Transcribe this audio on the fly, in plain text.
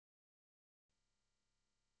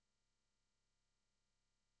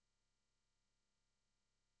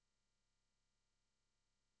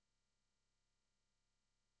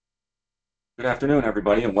Good afternoon,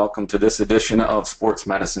 everybody, and welcome to this edition of Sports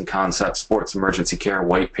Medicine Concepts Sports Emergency Care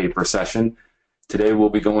White Paper Session. Today we'll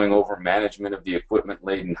be going over management of the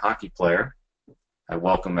equipment-laden hockey player. I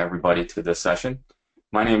welcome everybody to this session.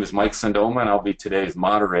 My name is Mike Sandoma, and I'll be today's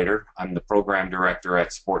moderator. I'm the program director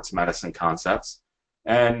at Sports Medicine Concepts,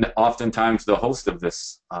 and oftentimes the host of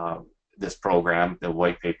this program, the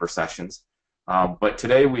White Paper Sessions. But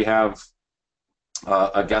today we have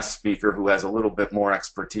a guest speaker who has a little bit more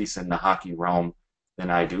expertise in the hockey realm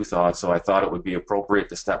than I do. So I thought it would be appropriate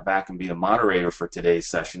to step back and be a moderator for today's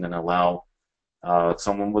session and allow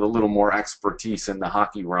someone with a little more expertise in the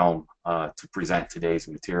hockey realm to present today's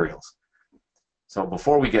materials. So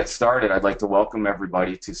before we get started, I'd like to welcome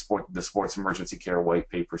everybody to the Sports Emergency Care White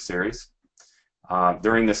Paper Series.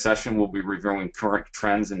 During this session, we'll be reviewing current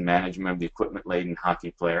trends in management of the equipment-laden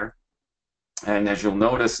hockey player. And as you'll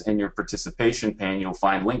notice in your participation pane, you'll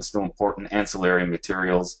find links to important ancillary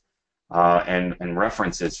materials and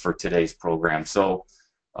references for today's program. So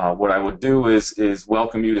what I would do is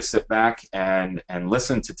welcome you to sit back and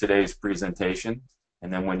listen to today's presentation.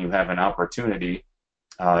 And then when you have an opportunity,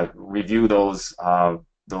 review those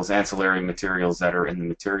ancillary materials that are in the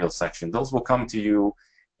materials section. Those will come to you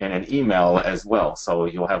in an email as well. So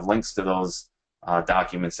you'll have links to those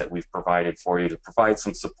documents that we've provided for you to provide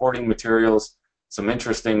some supporting materials, some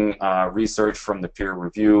interesting research from the peer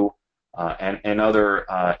review, and other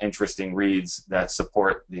interesting reads that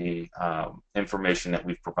support the information that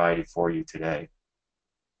we've provided for you today.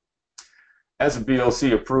 As a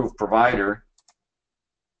BOC approved provider,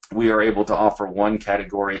 we are able to offer one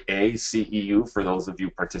Category A CEU for those of you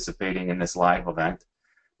participating in this live event.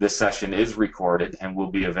 This session is recorded and will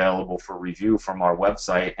be available for review from our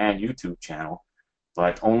website and YouTube channel,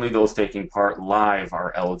 but only those taking part live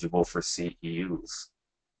are eligible for CEUs.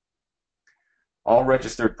 All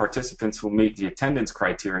registered participants who meet the attendance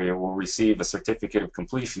criteria will receive a certificate of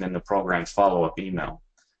completion in the program's follow-up email.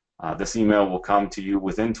 This email will come to you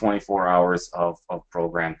within 24 hours of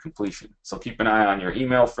program completion. So keep an eye on your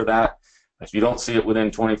email for that. If you don't see it within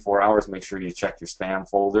 24 hours, make sure you check your spam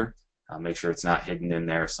folder. Make sure it's not hidden in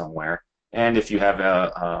there somewhere. And if you have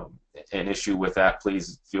an issue with that,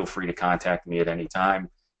 please feel free to contact me at any time,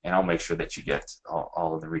 and I'll make sure that you get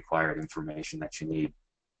all of the required information that you need.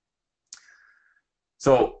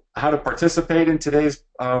 So how to participate in today's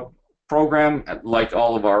program, like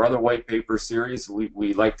all of our other white paper series,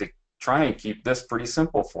 we like to try and keep this pretty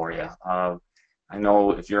simple for you. I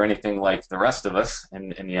know if you're anything like the rest of us in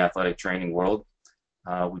the athletic training world,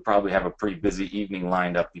 we probably have a pretty busy evening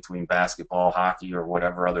lined up between basketball, hockey, or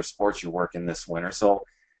whatever other sports you work in this winter. So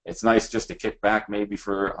it's nice just to kick back maybe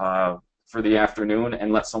for the afternoon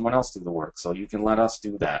and let someone else do the work. So you can let us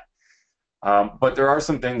do that. But there are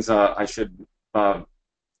some things I should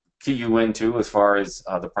key you into as far as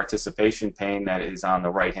the participation pane that is on the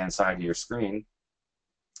right-hand side of your screen.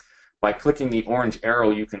 By clicking the orange arrow,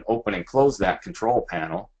 you can open and close that control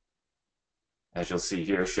panel, as you'll see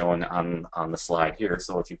here shown on the slide here.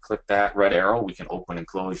 So if you click that red arrow, we can open and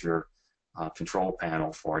close your control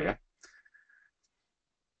panel for you.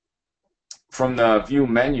 From the view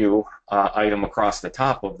menu item across the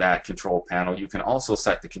top of that control panel, you can also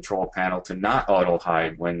set the control panel to not auto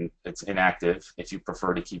hide when it's inactive if you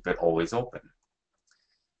prefer to keep it always open.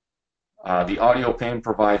 The audio pane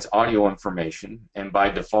provides audio information, and by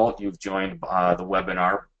default you've joined the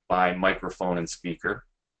webinar by microphone and speaker.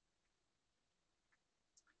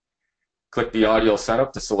 Click the audio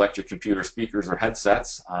setup to select your computer speakers or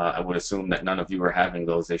headsets. I would assume that none of you are having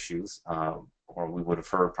those issues, or we would have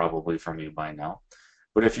heard probably from you by now.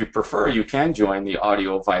 But if you prefer, you can join the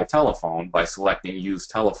audio via telephone by selecting Use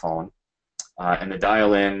Telephone, and the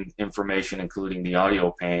dial-in information, including the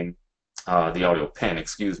audio pin,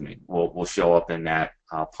 excuse me, will show up in that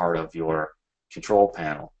part of your control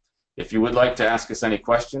panel. If you would like to ask us any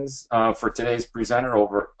questions for today's presenter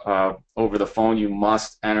over the phone, you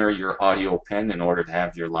must enter your audio pin in order to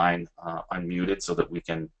have your line unmuted so that we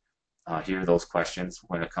can hear those questions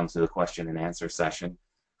when it comes to the question and answer session.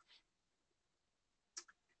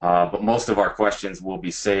 But most of our questions will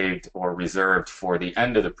be saved or reserved for the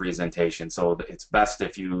end of the presentation. So it's best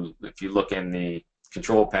if you look in the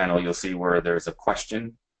control panel, you'll see where there's a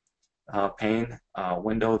question pane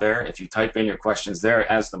window there. If you type in your questions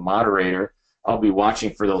there, as the moderator, I'll be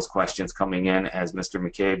watching for those questions coming in as Mr.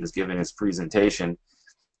 McCabe is giving his presentation.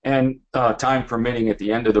 And time permitting, at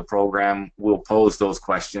the end of the program, we'll pose those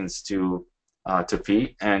questions to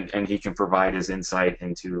Pete, and he can provide his insight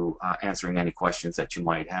into answering any questions that you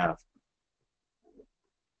might have.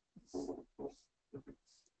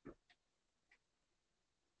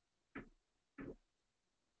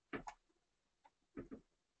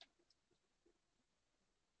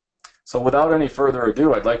 So without any further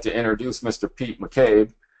ado, I'd like to introduce Mr. Pete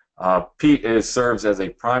McCabe. Pete serves as a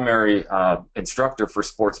primary instructor for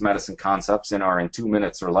sports medicine concepts in our In 2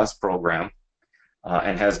 Minutes or Less program,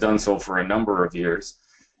 and has done so for a number of years.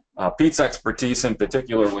 Pete's expertise in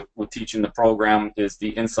particular with teaching the program is the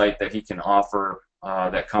insight that he can offer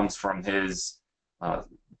that comes from his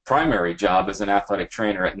primary job as an athletic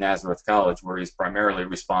trainer at Nazareth College, where he's primarily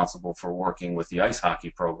responsible for working with the ice hockey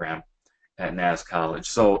program at Naz College.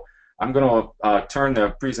 So I'm going to turn the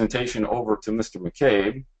presentation over to Mr.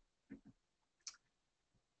 McCabe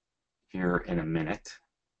here in a minute.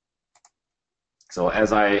 So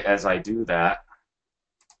as I do that,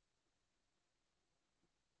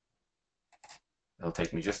 it'll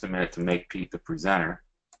take me just a minute to make Pete the presenter.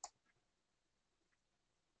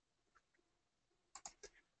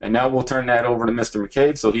 And now we'll turn that over to Mr.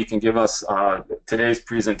 McCabe so he can give us today's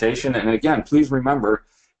presentation. And again, please remember,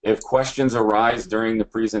 if questions arise during the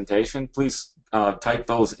presentation, please type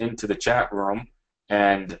those into the chat room,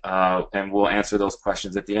 and we'll answer those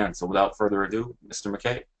questions at the end. So without further ado, Mr.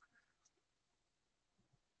 McCabe.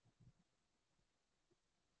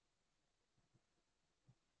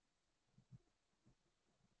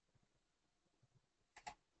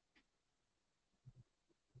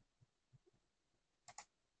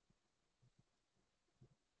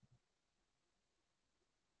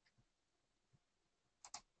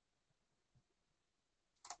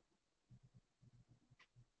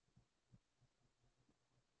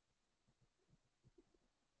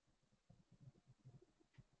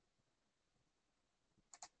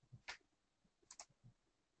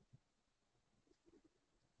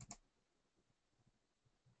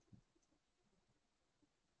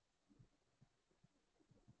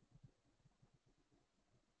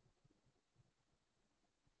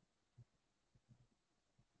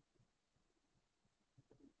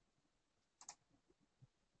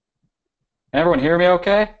 Everyone hear me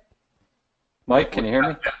okay? Mike, can you hear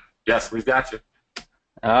me? Yes, we've got you.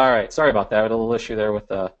 All right. Sorry about that. I had a little issue there with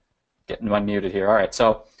getting unmuted here. All right.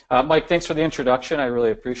 So, Mike, thanks for the introduction. I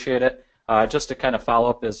really appreciate it. Just to kind of follow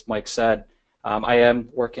up, as Mike said, I am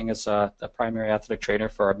working as a primary athletic trainer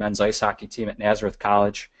for our men's ice hockey team at Nazareth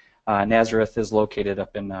College. Nazareth is located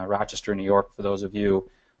up in Rochester, New York, for those of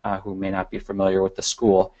you who may not be familiar with the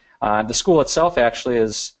school. The school itself actually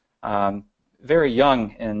is very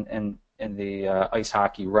young in the ice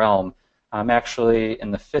hockey realm. I'm actually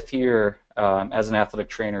in the 5th year as an athletic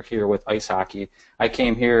trainer here with ice hockey. I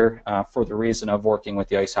came here for the reason of working with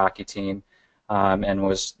the ice hockey team, and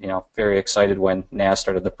was very excited when Naz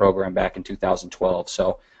started the program back in 2012.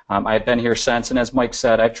 So I've been here since, and as Mike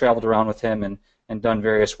said, I've traveled around with him and done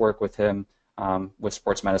various work with him with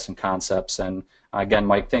sports medicine concepts. And again,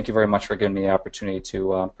 Mike, thank you very much for giving me the opportunity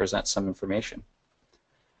to present some information.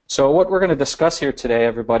 So what we're going to discuss here today,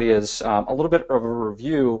 everybody, is a little bit of a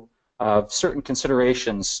review of certain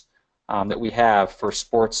considerations that we have for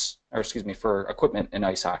for equipment in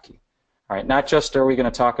ice hockey. All right, not just are we going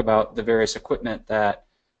to talk about the various equipment that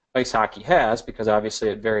ice hockey has, because obviously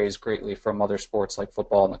it varies greatly from other sports like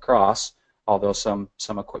football and lacrosse, although some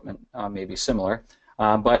equipment may be similar.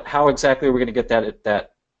 But how exactly are we going to get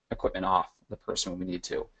that equipment off the person when we need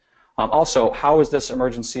to? Also, how is this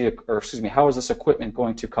how is this equipment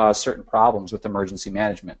going to cause certain problems with emergency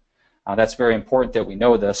management? That's very important that we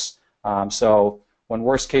know this. So when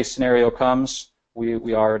worst case scenario comes,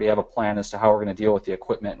 we already have a plan as to how we're going to deal with the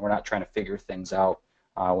equipment, and we're not trying to figure things out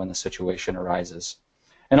when the situation arises.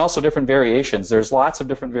 And also different variations. There's lots of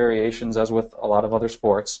different variations, as with a lot of other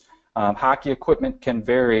sports. Hockey equipment can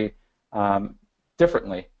vary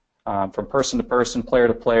differently from person to person, player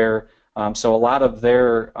to player. So a lot of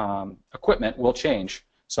their equipment will change,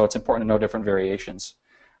 so it's important to know different variations.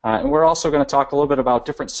 And we're also going to talk a little bit about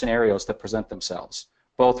different scenarios that present themselves,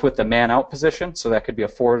 both with the man-out position, so that could be a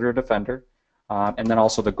forward or defender, and then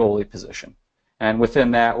also the goalie position. And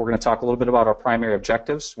within that, we're going to talk a little bit about our primary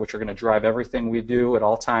objectives, which are going to drive everything we do at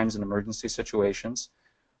all times in emergency situations.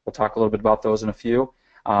 We'll talk a little bit about those in a few.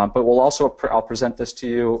 But I'll present this to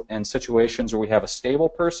you in situations where we have a stable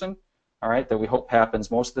person, all right, that we hope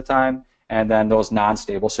happens most of the time, and then those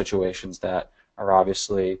non-stable situations that are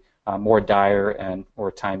obviously more dire and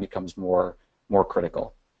where time becomes more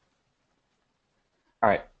critical. All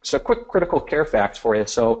right, so quick critical care facts for you.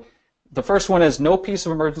 So the first one is no piece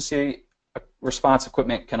of emergency response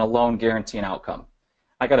equipment can alone guarantee an outcome.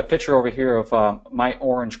 I got a picture over here of my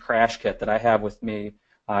orange crash kit that I have with me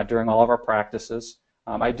during all of our practices.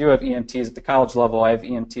 I do have EMTs at the college level. I have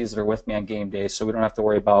EMTs that are with me on game days, so we don't have to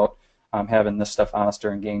worry about having this stuff on us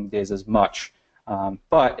during game days as much.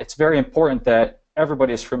 But it's very important that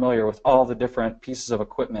everybody is familiar with all the different pieces of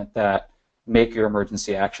equipment that make your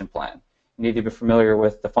emergency action plan. You need to be familiar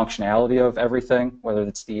with the functionality of everything, whether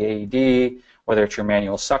it's the AED, whether it's your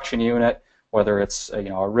manual suction unit, whether it's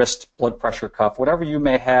a wrist blood pressure cuff, whatever you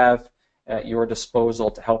may have at your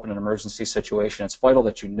disposal to help in an emergency situation. It's vital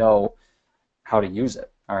that you know how to use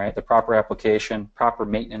it. All right, the proper application, proper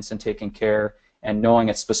maintenance and taking care, and knowing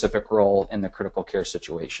its specific role in the critical care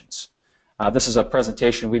situations. This is a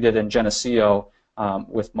presentation we did in Geneseo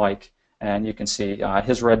with Mike, and you can see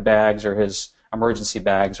his red bags or his emergency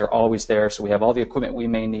bags are always there, so we have all the equipment we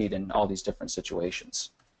may need in all these different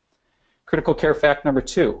situations. Critical care fact number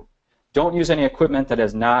 2, don't use any equipment that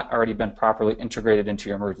has not already been properly integrated into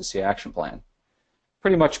your emergency action plan.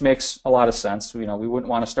 Pretty much makes a lot of sense. We wouldn't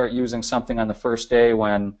want to start using something on the first day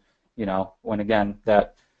when again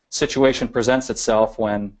that situation presents itself,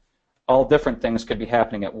 when all different things could be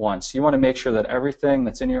happening at once. You want to make sure that everything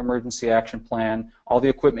that's in your emergency action plan, all the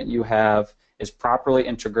equipment you have, is properly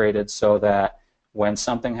integrated so that when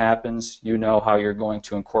something happens, you know how you're going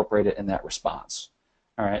to incorporate it in that response.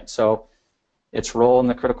 All right, so its role in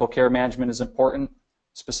the critical care management is important.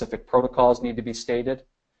 Specific protocols need to be stated.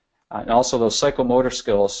 And also those psychomotor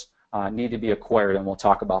skills need to be acquired, and we'll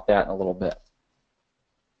talk about that in a little bit.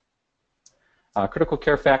 Critical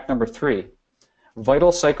care fact number 3,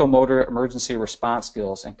 vital psychomotor emergency response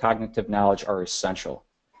skills and cognitive knowledge are essential.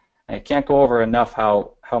 And I can't go over enough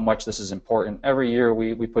how much this is important. Every year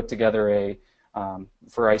we put together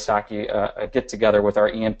for ice hockey, a get-together with our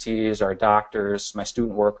EMTs, our doctors, my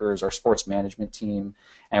student workers, our sports management team,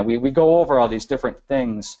 and we go over all these different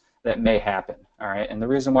things that may happen. All right, and the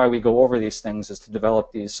reason why we go over these things is to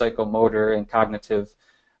develop these psychomotor and cognitive,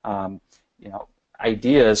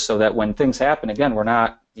 ideas, so that when things happen, again, we're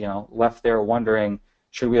not, left there wondering,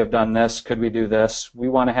 should we have done this? Could we do this? We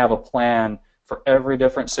want to have a plan for every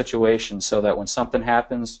different situation, so that when something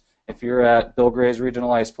happens, if you're at Bill Gray's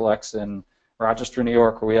Regional Iceplex in Rochester, New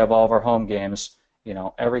York, where we have all of our home games,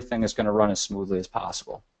 everything is going to run as smoothly as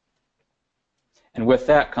possible. And with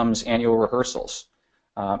that comes annual rehearsals.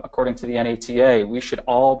 According to the NATA, we should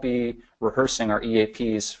all be rehearsing our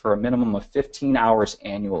EAPs for a minimum of 15 hours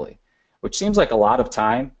annually, which seems like a lot of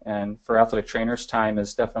time, and for athletic trainers, time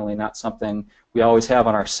is definitely not something we always have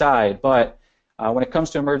on our side. But when it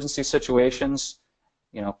comes to emergency situations,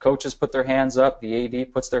 coaches put their hands up, the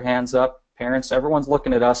AD puts their hands up, parents, everyone's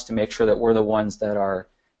looking at us to make sure that we're the ones that are,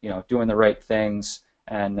 doing the right things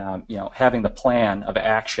and, having the plan of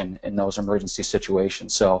action in those emergency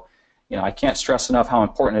situations. So, I can't stress enough how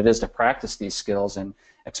important it is to practice these skills, and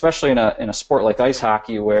especially in a sport like ice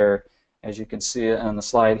hockey, where, as you can see on the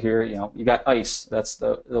slide here, you got ice. That's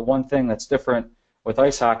the one thing that's different with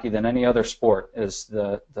ice hockey than any other sport, is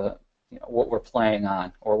what we're playing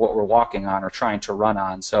on, or what we're walking on, or trying to run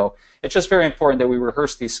on. So it's just very important that we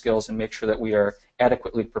rehearse these skills and make sure that we are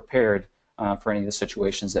adequately prepared for any of the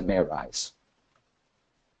situations that may arise.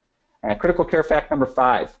 All right, critical care fact number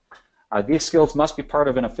 5. These skills must be part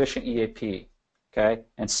of an efficient EAP, okay,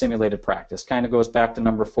 and simulated practice. Kind of goes back to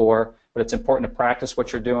number 4, but it's important to practice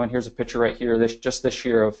what you're doing. Here's a picture right here, just this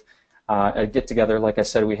year of a get-together, like I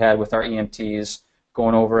said, we had with our EMTs,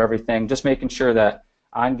 going over everything, just making sure that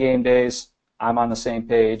on game days, I'm on the same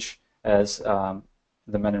page as the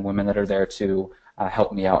men and women that are there to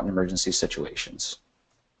help me out in emergency situations.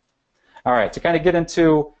 All right, to kind of get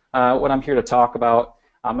into what I'm here to talk about,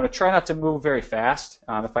 I'm going to try not to move very fast.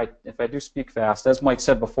 If I do speak fast, as Mike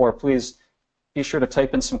said before, please be sure to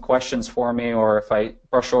type in some questions for me, or if I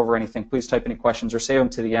brush over anything, please type any questions or save them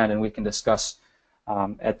to the end and we can discuss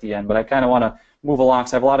at the end. But I kind of want to move along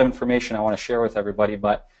because I have a lot of information I want to share with everybody.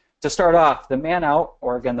 But to start off, the man out,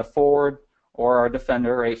 or again the forward or our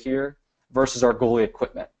defender right here, versus our goalie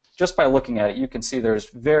equipment. Just by looking at it, you can see there's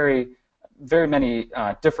very many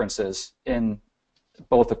differences in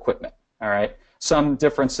both equipment. All right. Some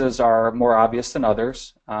differences are more obvious than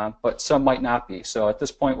others, but some might not be. So at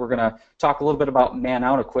this point, we're going to talk a little bit about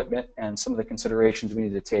man-out equipment and some of the considerations we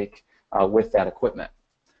need to take with that equipment.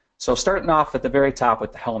 So starting off at the very top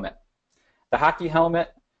with the helmet. The hockey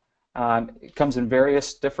helmet it comes in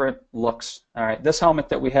various different looks. All right, this helmet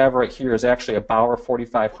that we have right here is actually a Bauer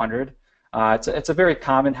 4500. It's a very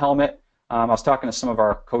common helmet. I was talking to some of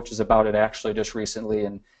our coaches about it actually just recently,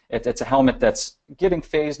 and it's a helmet that's getting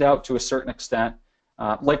phased out to a certain extent.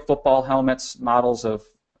 Like football helmets, models of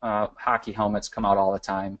hockey helmets come out all the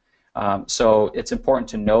time. So it's important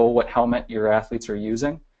to know what helmet your athletes are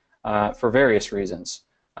using for various reasons.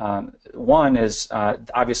 One is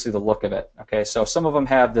obviously the look of it. Okay, so some of them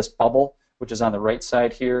have this bubble, which is on the right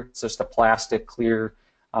side here. It's just a plastic clear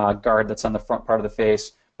guard that's on the front part of the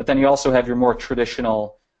face. But then you also have your more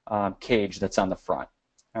traditional cage that's on the front.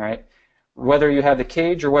 All right. whether you have the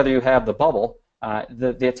cage or whether you have the bubble,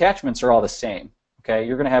 the attachments are all the same. Okay,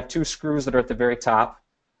 you're going to have two screws that are at the very top.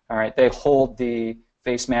 All right, they hold the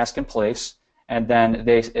face mask in place, and then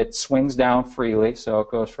it swings down freely, so it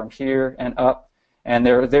goes from here and up, and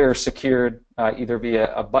they're secured either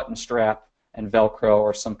via a button strap and Velcro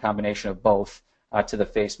or some combination of both to the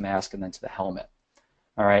face mask and then to the helmet.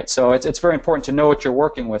 All right, so it's very important to know what you're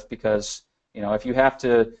working with, because if you have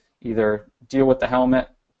to either deal with the helmet,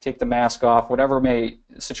 take the mask off, whatever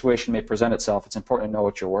situation may present itself, it's important to know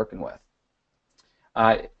what you're working with.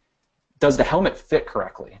 Does the helmet fit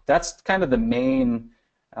correctly? That's kind of the main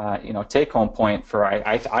take-home point for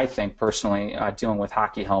I think personally dealing with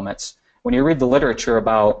hockey helmets. When you read the literature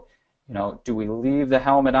about do we leave the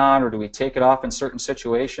helmet on or do we take it off in certain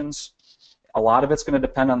situations, a lot of it's going to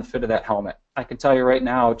depend on the fit of that helmet. I can tell you right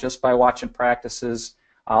now, just by watching practices,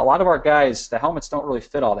 a lot of our guys, the helmets don't really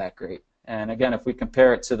fit all that great. And again, if we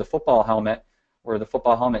compare it to the football helmet, where the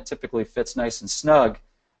football helmet typically fits nice and snug,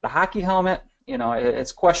 the hockey helmet,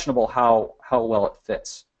 it's questionable how well it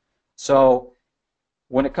fits. So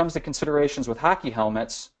when it comes to considerations with hockey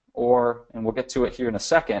helmets, and we'll get to it here in a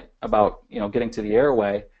second about getting to the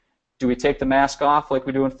airway, do we take the mask off like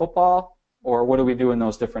we do in football, or what do we do in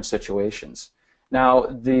those different situations? Now,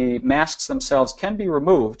 the masks themselves can be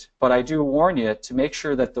removed, but I do warn you to make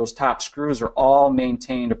sure that those top screws are all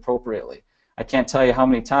maintained appropriately. I can't tell you how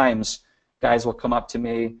many times guys will come up to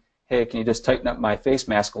me, hey, can you just tighten up my face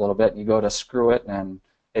mask a little bit? And you go to screw it, and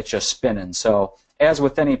it's just spinning. So as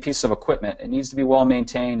with any piece of equipment, it needs to be well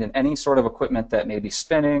maintained, and any sort of equipment that may be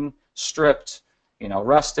spinning, stripped,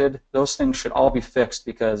 rusted, those things should all be fixed,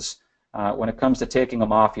 because when it comes to taking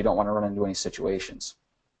them off, you don't want to run into any situations.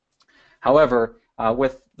 However,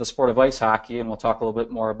 with the sport of ice hockey, and we'll talk a little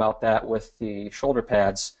bit more about that with the shoulder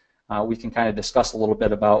pads, we can kind of discuss a little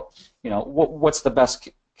bit about what's the best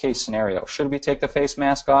case scenario. Should we take the face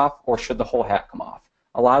mask off, or should the whole hat come off?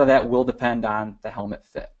 A lot of that will depend on the helmet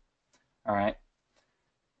fit. All right.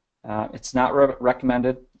 It's not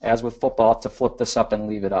recommended, as with football, to flip this up and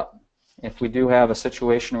leave it up. If we do have a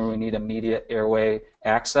situation where we need immediate airway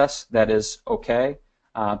access, that is okay,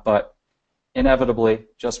 but inevitably,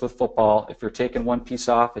 just with football, if you're taking one piece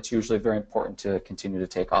off, it's usually very important to continue to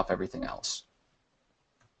take off everything else.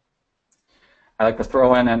 I like to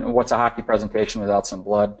throw in, and what's a hockey presentation without some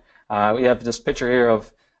blood? We have this picture here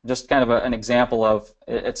of just kind of an example of,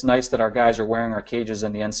 it's nice that our guys are wearing our cages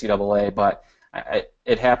in the NCAA, but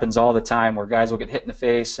it happens all the time where guys will get hit in the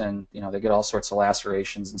face and they get all sorts of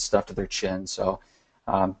lacerations and stuff to their chin. So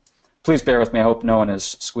please bear with me. I hope no one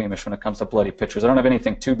is squeamish when it comes to bloody pictures. I don't have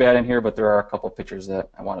anything too bad in here, but there are a couple pictures that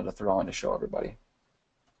I wanted to throw in to show everybody.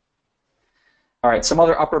 All right, some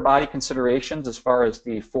other upper body considerations as far as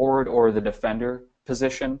the forward or the defender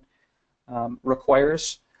position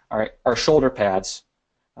requires. All right, our shoulder pads.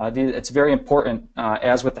 It's very important,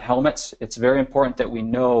 as with the helmets, it's very important that we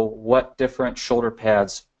know what different shoulder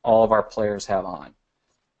pads all of our players have on.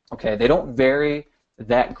 Okay, they don't vary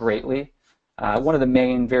that greatly. One of the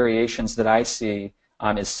main variations that I see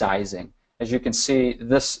is sizing. As you can see,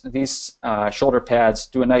 these shoulder pads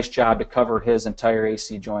do a nice job to cover his entire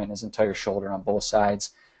AC joint, his entire shoulder on both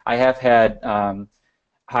sides. I have had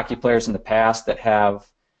hockey players in the past that have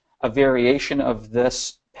a variation of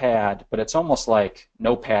this pad, but it's almost like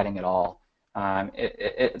no padding at all.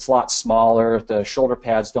 It's a lot smaller. The shoulder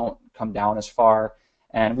pads don't come down as far,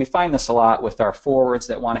 and we find this a lot with our forwards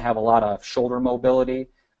that want to have a lot of shoulder mobility.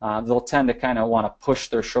 They'll tend to kind of want to push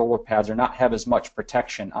their shoulder pads or not have as much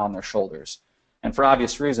protection on their shoulders, and for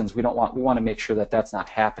obvious reasons, we want to make sure that that's not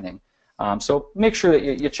happening. So make sure that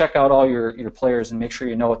you check out all your players and make sure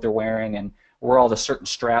you know what they're wearing and where all the certain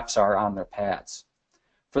straps are on their pads.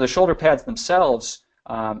 For the shoulder pads themselves,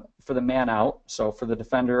 for the man out, so for the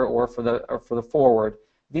defender or for the forward,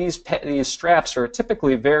 these straps are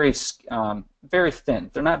typically very thin.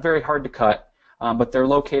 They're not very hard to cut, but they're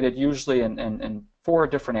located usually in 4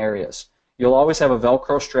 different areas. You'll always have a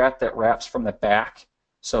Velcro strap that wraps from the back,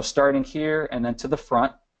 so starting here and then to the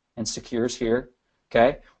front and secures here.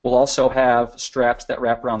 Okay. We'll also have straps that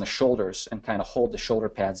wrap around the shoulders and kind of hold the shoulder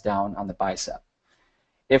pads down on the bicep.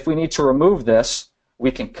 If we need to remove this,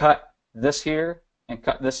 we can cut this here and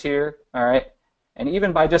cut this here, all right? And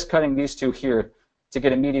even by just cutting these two here to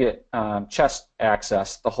get immediate chest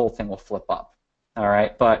access, the whole thing will flip up, all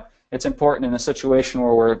right? But it's important in a situation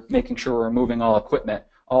where we're making sure we're removing all equipment,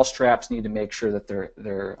 all straps need to make sure that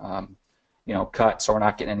they're cut so we're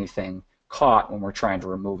not getting anything caught when we're trying to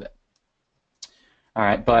remove it. All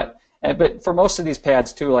right, but for most of these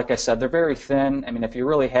pads too, like I said, they're very thin. I mean, if you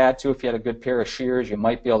really had to, if you had a good pair of shears, you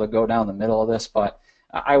might be able to go down the middle of this, but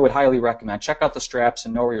I would highly recommend check out the straps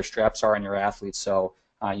and know where your straps are on your athletes so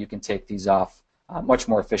you can take these off much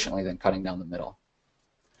more efficiently than cutting down the middle.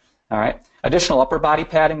 All right. Additional upper body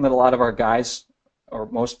padding that a lot of our guys or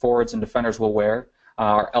most forwards and defenders will wear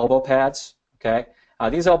are elbow pads. Okay.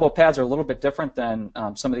 These elbow pads are a little bit different than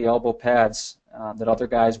some of the elbow pads that other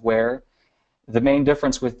guys wear. The main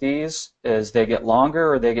difference with these is they get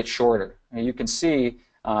longer or they get shorter. And you can see,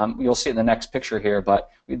 you'll see it in the next picture here, but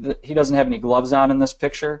he doesn't have any gloves on in this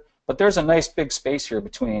picture, but there's a nice big space here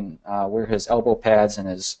between where his elbow pads and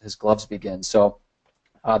his gloves begin. So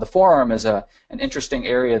the forearm is an interesting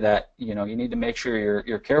area that you need to make sure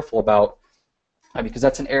you're careful about because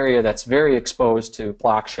that's an area that's very exposed to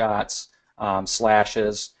block shots,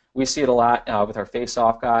 slashes. We see it a lot with our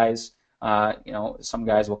face-off guys. Some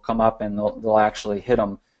guys will come up and they'll actually hit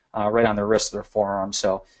them right on the wrist of their forearm.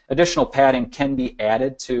 So additional padding can be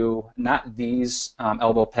added to not these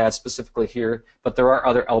elbow pads specifically here, but there are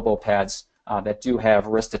other elbow pads that do have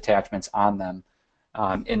wrist attachments on them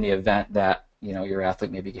in the event that your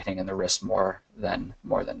athlete may be getting in the wrist more than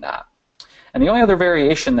not. And the only other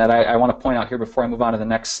variation that I want to point out here before I move on to the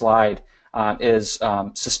next slide is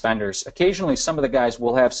suspenders. Occasionally, some of the guys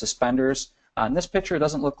will have suspenders. In this picture, it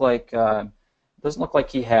doesn't look like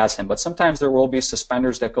he has him, but sometimes there will be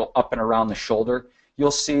suspenders that go up and around the shoulder.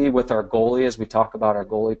 You'll see with our goalie, as we talk about our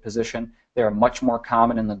goalie position, they are much more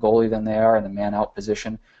common in the goalie than they are in the man-out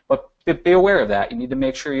position. But be aware of that. You need to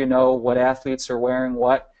make sure you know what athletes are wearing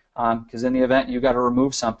what, because in the event you got to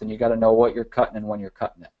remove something, you got to know what you're cutting and when you're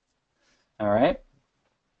cutting it. All right.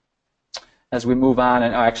 As we move on,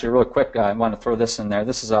 and actually real quick, I want to throw this in there.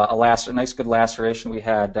 This is a nice good laceration we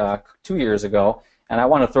had 2 years ago, and I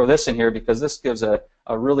want to throw this in here because this gives a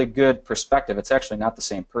really good perspective. It's actually not the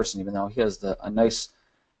same person, even though he has a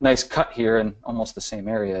nice cut here in almost the same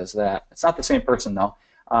area as that. It's not the same person though,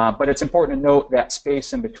 but it's important to note that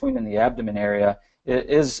space in between in the abdomen area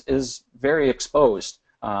is very exposed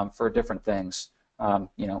for different things,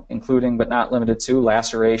 including but not limited to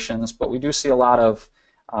lacerations. But we do see a lot of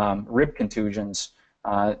rib contusions,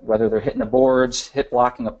 whether they're hitting the boards, hit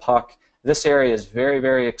blocking a puck. This area is very,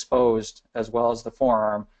 very exposed, as well as the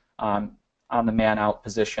forearm, on the man-out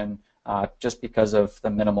position, just because of the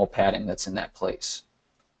minimal padding that's in that place.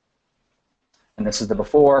 And this is the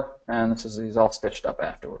before, and he's all stitched up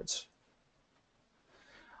afterwards.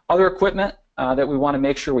 Other equipment that we want to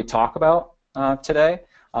make sure we talk about today.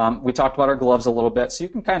 We talked about our gloves a little bit, so you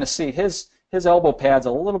can kind of see his elbow pad's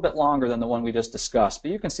a little bit longer than the one we just discussed,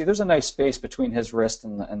 but you can see there's a nice space between his wrist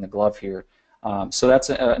and the glove here. So that's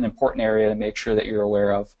an important area to make sure that you're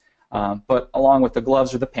aware of. But along with the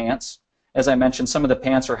gloves are the pants. As I mentioned, some of the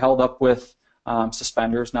pants are held up with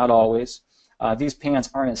suspenders, not always. These pants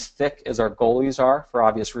aren't as thick as our goalies are for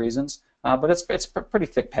obvious reasons, but it's pretty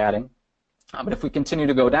thick padding. But if we continue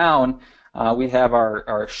to go down, we have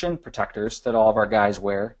our shin protectors that all of our guys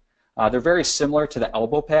wear. They're very similar to the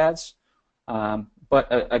elbow pads, but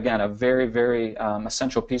again, a very, very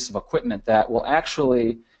essential piece of equipment that will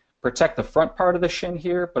actually protect the front part of the shin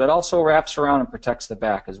here, but it also wraps around and protects the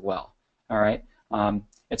back as well. All right.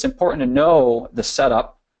 It's important to know the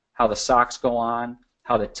setup, how the socks go on,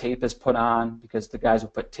 how the tape is put on, because the guys will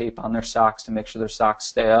put tape on their socks to make sure their socks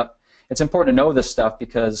stay up. It's important to know this stuff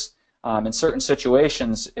because in certain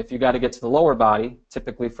situations, if you got to get to the lower body,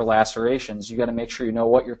 typically for lacerations, you got to make sure you know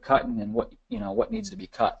what you're cutting and what needs to be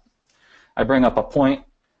cut. I bring up a point.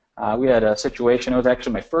 We had a situation. It was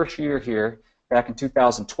actually my first year here, back in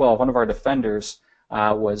 2012. One of our defenders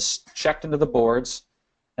was checked into the boards.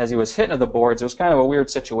 As he was hitting the boards, it was kind of a weird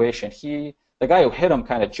situation. The guy who hit him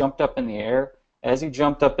kind of jumped up in the air. As he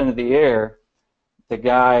jumped up into the air, the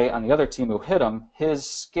guy on the other team who hit him, his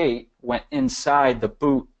skate went inside the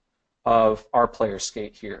boot of our player's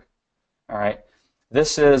skate here. All right.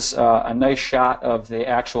 This is a nice shot of this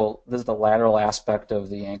is the lateral aspect of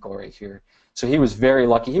the ankle right here. So he was very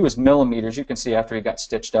lucky. He was millimeters. You can see after he got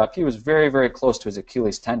stitched up, he was very, very close to his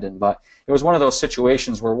Achilles tendon. But it was one of those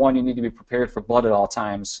situations where, one, you need to be prepared for blood at all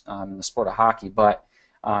times in the sport of hockey. But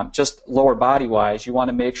just lower body-wise, you want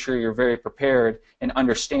to make sure you're very prepared and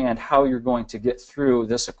understand how you're going to get through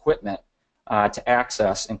this equipment to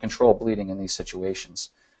access and control bleeding in these situations.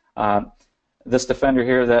 This defender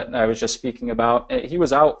here that I was just speaking about, he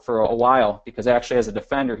was out for a while because actually as a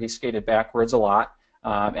defender he skated backwards a lot.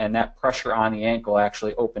 And that pressure on the ankle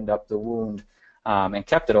actually opened up the wound and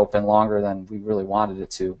kept it open longer than we really wanted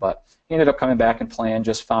it to. But he ended up coming back and playing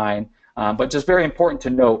just fine. But just very important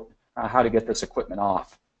to note how to get this equipment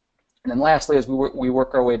off. And then lastly, as we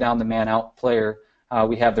work our way down the man-out player,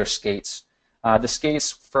 we have their skates. The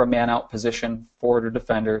skates for a man-out position, forward or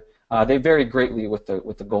defender, they vary greatly with the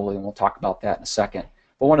goalie, and we'll talk about that in a second.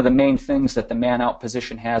 But one of the main things that the man-out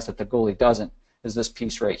position has that the goalie doesn't is this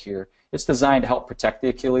piece right here. It's designed to help protect the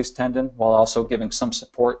Achilles tendon while also giving some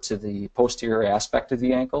support to the posterior aspect of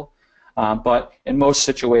the ankle. But in most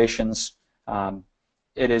situations,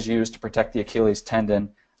 it is used to protect the Achilles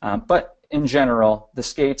tendon. But in general, the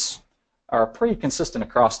skates are pretty consistent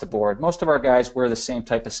across the board. Most of our guys wear the same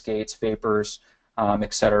type of skates, Vapors,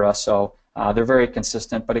 etc. So they're very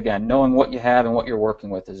consistent. But again, knowing what you have and what you're working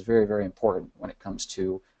with is very, very important when it comes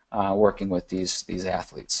to working with these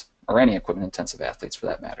athletes, or any equipment-intensive athletes for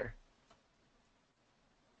that matter.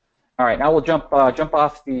 All right, now we'll jump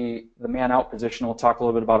off the man-out position. We'll talk a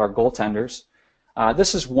little bit about our goaltenders.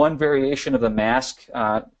 This is one variation of the mask.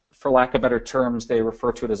 For lack of better terms, they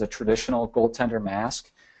refer to it as a traditional goaltender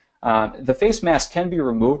mask. The face mask can be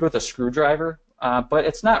removed with a screwdriver, but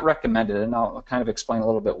it's not recommended, and I'll kind of explain a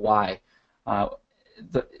little bit why.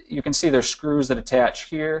 You can see there's screws that attach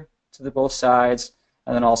here to both sides,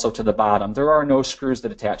 and then also to the bottom. There are no screws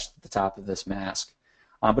that attach to the top of this mask.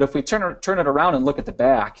 But if we turn it around and look at the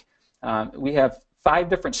back, we have 5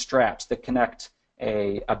 different straps that connect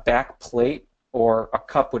a back plate, or a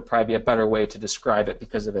cup would probably be a better way to describe it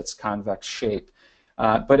because of its convex shape.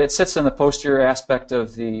 But it sits in the posterior aspect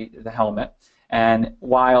of the helmet, and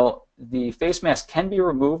while the face mask can be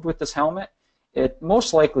removed with this helmet, it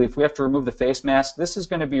most likely, if we have to remove the face mask, this is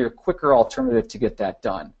going to be your quicker alternative to get that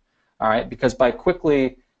done. All right, because by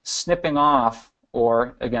quickly snipping off,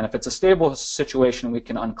 or again, if it's a stable situation, we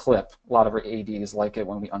can unclip. A lot of our ADs like it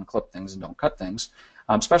when we unclip things and don't cut things,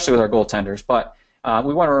 especially with our goaltenders. But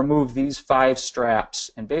we want to remove these 5 straps,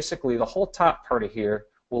 and basically the whole top part of here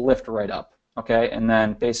will lift right up. Okay, and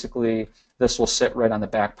then basically this will sit right on the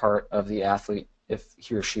back part of the athlete if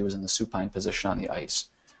he or she was in the supine position on the ice.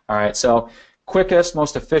 All right, so quickest,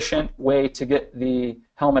 most efficient way to get the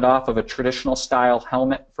helmet off of a traditional style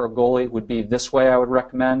helmet for a goalie would be this way, I would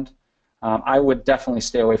recommend. I would definitely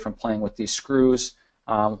stay away from playing with these screws.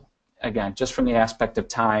 Again, just from the aspect of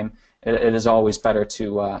time, it is always better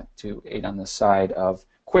to aid on the side of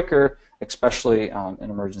quicker, especially in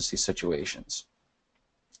emergency situations.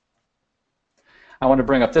 I want to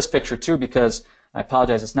bring up this picture too because I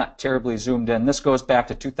apologize, it's not terribly zoomed in. This goes back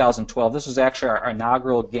to 2012. This was actually our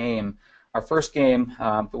inaugural game, our first game,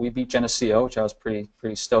 but we beat Geneseo, which I was pretty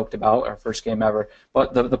stoked about, our first game ever.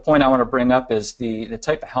 But the point I want to bring up is the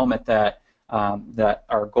type of helmet that that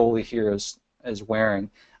our goalie here is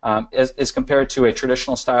wearing. As compared to a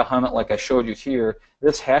traditional style helmet like I showed you here,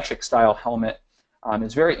 this Hasek style helmet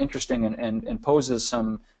is very interesting and poses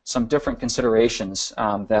some different considerations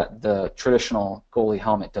that the traditional goalie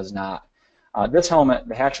helmet does not. This helmet,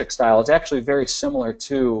 the Hasek style, is actually very similar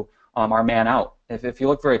to our man out. If you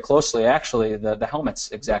look very closely, actually the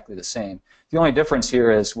helmet's exactly the same. The only difference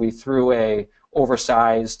here is we threw a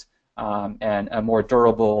oversized and a more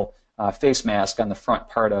durable face mask on the front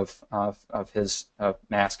part of his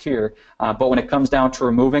mask here. But when it comes down to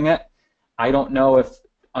removing it, I don't know if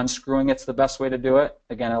unscrewing it's the best way to do it.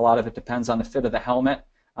 Again, a lot of it depends on the fit of the helmet.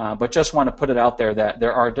 But just want to put it out there that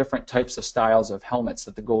there are different types of styles of helmets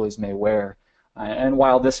that the goalies may wear. And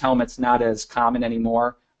while this helmet's not as common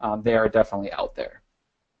anymore, they are definitely out there.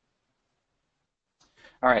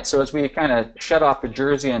 All right, so as we kind of shed off the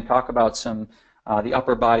jersey and talk about some the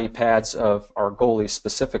upper body pads of our goalies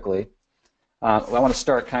specifically, I want to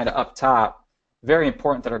start kind of up top. Very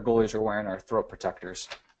important that our goalies are wearing our throat protectors.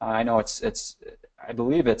 I know I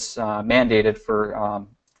believe it's mandated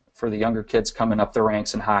for the younger kids coming up the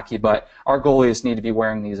ranks in hockey, but our goalies need to be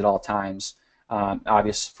wearing these at all times,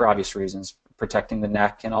 for obvious reasons, protecting the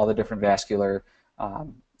neck and all the different vascular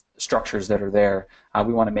structures that are there.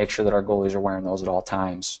 We want to make sure that our goalies are wearing those at all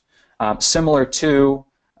times. Similar to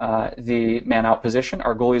the man-out position,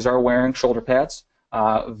 our goalies are wearing shoulder pads.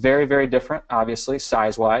 Very, very different, obviously,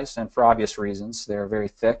 size-wise, and for obvious reasons. They're very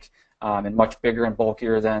thick and much bigger and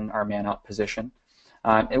bulkier than our man-out position.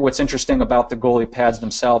 And what's interesting about the goalie pads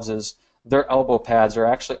themselves is their elbow pads are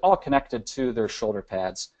actually all connected to their shoulder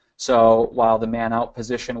pads. So while the man-out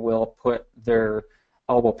position will put their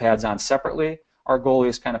elbow pads on separately, our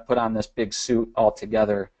goalies kind of put on this big suit all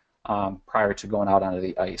together prior to going out onto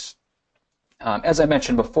the ice. As I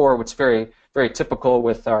mentioned before, what's very, very typical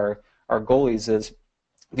with our goalies is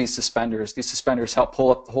these suspenders. These suspenders help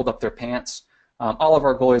hold up their pants. All of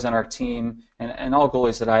our goalies on our team and all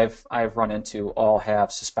goalies that I've run into all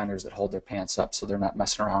have suspenders that hold their pants up, so they're not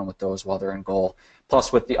messing around with those while they're in goal.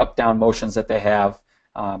 Plus, with the up-down motions that they have,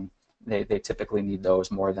 they typically need those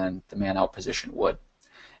more than the man-out position would.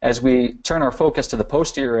 As we turn our focus to the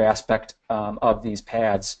posterior aspect of these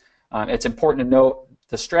pads, it's important to note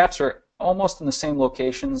the straps are almost in the same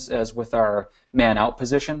locations as with our man-out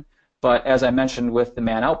position, But as I mentioned with the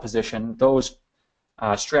man-out position, those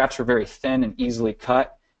straps are very thin and easily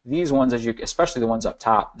cut. These ones, especially the ones up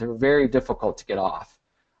top, they're very difficult to get off.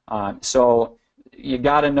 So you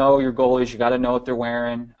got to know your goalies. You got to know what they're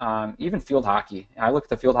wearing. Even field hockey. I look at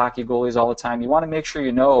the field hockey goalies all the time. You want to make sure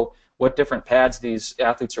you know what different pads these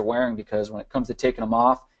athletes are wearing, because when it comes to taking them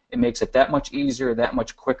off, it makes it that much easier, that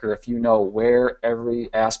much quicker if you know where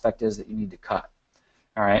every aspect is that you need to cut.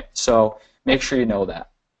 All right, so make sure you know that.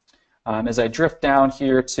 As I drift down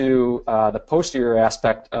here to the posterior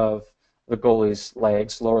aspect of the goalie's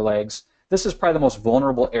legs, lower legs, this is probably the most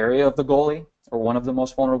vulnerable area of the goalie, or one of the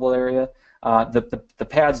most vulnerable area. The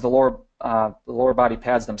pads, the lower body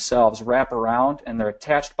pads themselves wrap around, and they're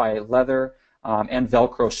attached by leather and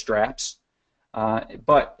Velcro straps,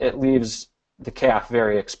 but it leaves the calf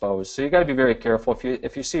very exposed. So you got to be very careful.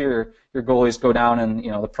 If you see your goalies go down in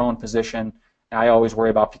the prone position, I always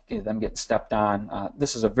worry about them getting stepped on.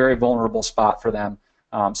 This is a very vulnerable spot for them,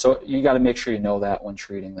 so you got to make sure you know that when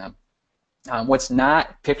treating them. What's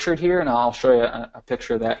not pictured here, and I'll show you a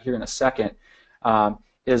picture of that here in a second,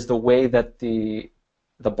 is the way that the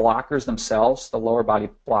blockers themselves, the lower body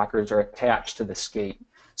blockers, are attached to the skate.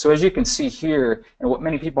 So as you can see here, and what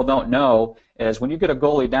many people don't know is when you get a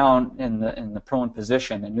goalie down in the prone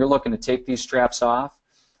position and you're looking to take these straps off,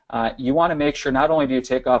 you want to make sure not only do you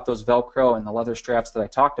take off those Velcro and the leather straps that I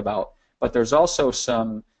talked about, but there's also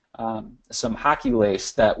some hockey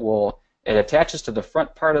lace that it attaches to the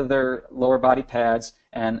front part of their lower body pads,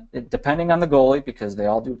 and depending on the goalie, because they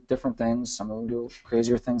all do different things, some of them do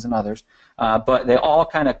crazier things than others, but they all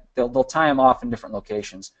they'll tie them off in different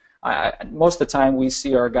locations. Most of the time we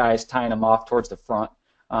see our guys tying them off towards the front,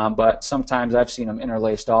 but sometimes I've seen them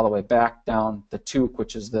interlaced all the way back down the toque,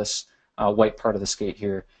 which is this white part of the skate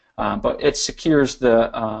here. But it secures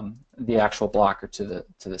the actual blocker to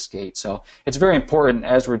the skate. So it's very important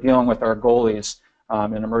as we're dealing with our goalies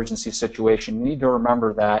in an emergency situation. You need to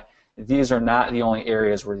remember that these are not the only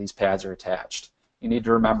areas where these pads are attached. You need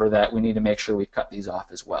to remember that we need to make sure we cut these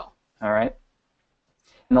off as well. All right.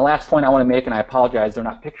 And the last point I want to make, and I apologize, they're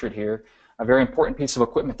not pictured here, a very important piece of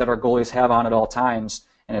equipment that our goalies have on at all times,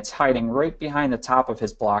 and it's hiding right behind the top of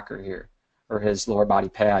his blocker here, or his lower body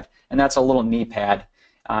pad, and that's a little knee pad.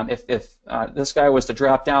 If this guy was to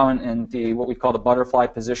drop down in what we call the butterfly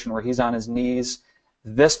position, where he's on his knees,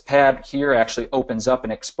 this pad here actually opens up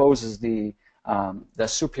and exposes the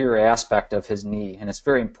superior aspect of his knee, and it's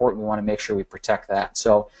very important. We want to make sure we protect that.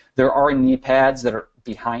 So there are knee pads that are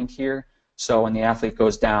behind here, so when the athlete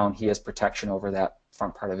goes down, he has protection over that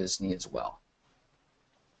front part of his knee as well.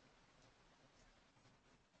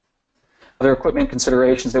 Other equipment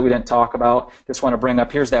considerations that we didn't talk about, just want to bring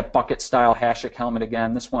up, here's that bucket style Hasek helmet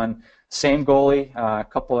again. This one, same goalie, I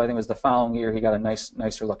think it was the following year, he got a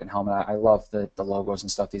nicer looking helmet. I love the logos and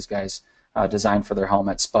stuff these guys designed for their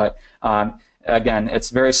helmets. But again, it's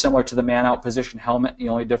very similar to the man-out position helmet. The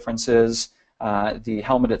only difference is the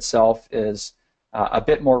helmet itself is a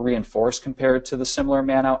bit more reinforced compared to the similar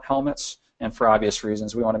man-out helmets, and for obvious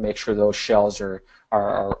reasons, we want to make sure those shells are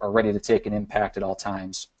ready to take an impact at all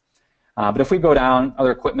times. But if we go down,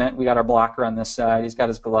 other equipment, we got our blocker on this side. He's got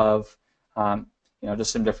his glove.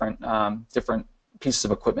 Just some different pieces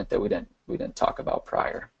of equipment that we didn't talk about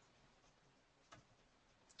prior.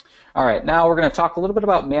 All right, now we're going to talk a little bit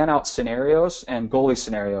about man-out scenarios and goalie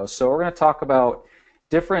scenarios. So we're going to talk about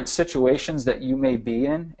different situations that you may be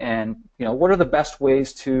in, and what are the best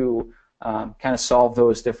ways to kind of solve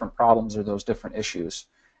those different problems or those different issues.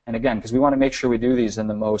 And again, because we want to make sure we do these in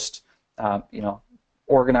the most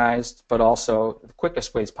organized, but also the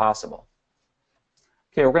quickest ways possible.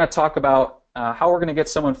 Okay, we're going to talk about how we're going to get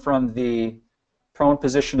someone from the prone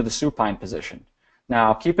position to the supine position.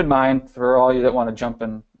 Now, keep in mind, for all you that want to jump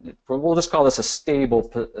in, we'll just call this a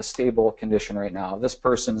stable condition right now. This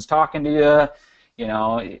person's talking to you.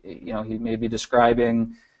 He may be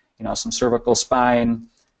describing, some cervical spine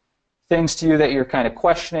things to you that you're kind of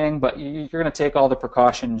questioning, but you're going to take all the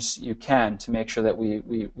precautions you can to make sure that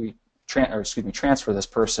we transfer this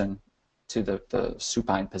person to the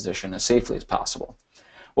supine position as safely as possible.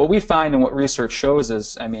 What we find and what research shows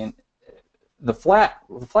is, the flat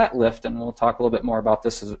lift, and we'll talk a little bit more about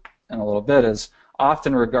this in a little bit, is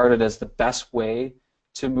often regarded as the best way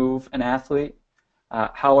to move an athlete.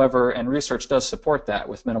 However, and research does support that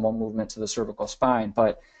with minimal movement to the cervical spine,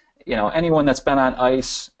 but anyone that's been on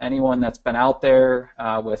ice, anyone that's been out there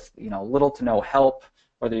with little to no help,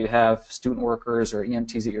 whether you have student workers or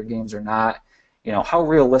EMTs at your games or not, how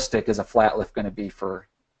realistic is a flat lift going to be for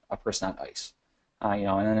a person on ice?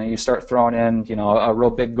 And then you start throwing in, a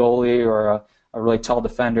real big goalie or a really tall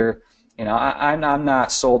defender. I'm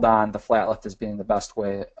not sold on the flat lift as being the best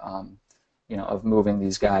way, of moving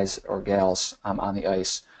these guys or gals on the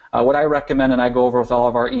ice. What I recommend, and I go over with all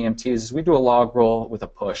of our EMTs, is we do a log roll with a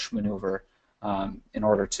push maneuver in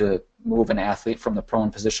order to move an athlete from the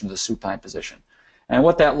prone position to the supine position. And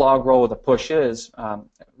what that log roll with a push is,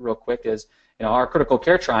 real quick, is our critical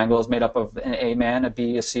care triangle is made up of an A man, a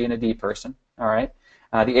B, a C, and a D person. All right.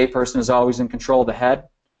 The A person is always in control of the head.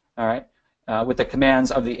 All right. With the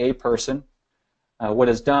commands of the A person, what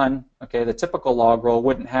is done, okay, the typical log roll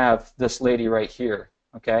wouldn't have this lady right here,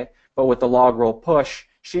 okay, but with the log roll push,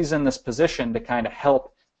 she's in this position to kind of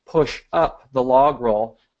help push up the log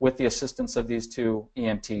roll with the assistance of these two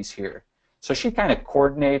EMTs here. So she kind of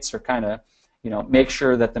coordinates or kind of, makes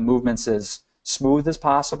sure that the movements as smooth as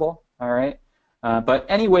possible, all right? But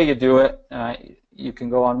any way you do it, you can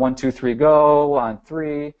go on 1, 2, 3, go, on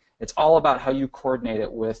 3. It's all about how you coordinate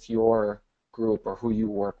it with your group or who you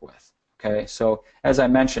work with. Okay, so as I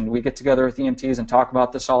mentioned, we get together with EMTs and talk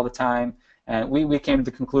about this all the time, and we came to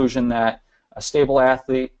the conclusion that a stable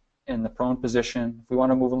athlete in the prone position, if we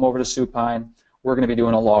want to move them over to supine, we're going to be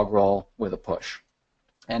doing a log roll with a push.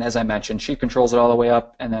 And as I mentioned, she controls it all the way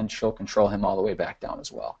up, and then she'll control him all the way back down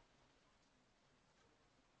as well.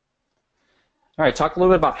 All right, talk a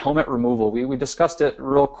little bit about helmet removal. We discussed it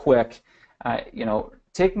real quick.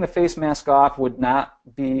 Taking the face mask off would not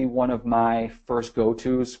be one of my first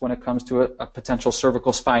go-tos when it comes to a potential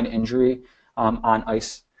cervical spine injury on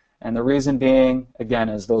ice. And the reason being, again,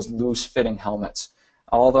 is those loose-fitting helmets.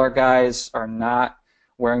 All of our guys are not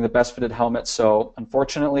wearing the best-fitted helmets, so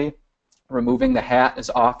unfortunately, removing the hat is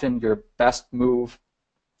often your best move,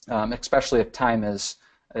 especially if time is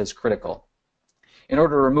critical. In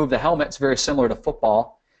order to remove the helmet, it's very similar to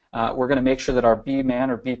football. We're going to make sure that our B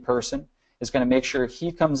man or B person is going to make sure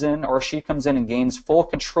he comes in or she comes in and gains full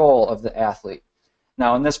control of the athlete.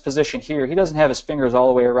 Now in this position here, he doesn't have his fingers all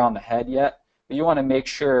the way around the head yet, but you want to make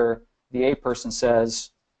sure the A person says,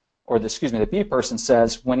 or the B person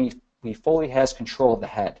says when he fully has control of the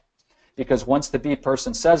head. Because once the B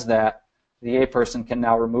person says that, the A person can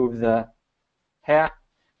now remove the hat,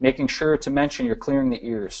 making sure to mention you're clearing the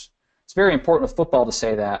ears. It's very important with football to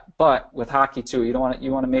say that, but with hockey too, you want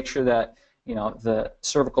to make sure that the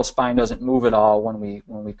cervical spine doesn't move at all when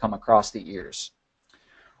we come across the ears.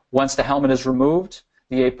 Once the helmet is removed,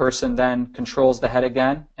 the A person then controls the head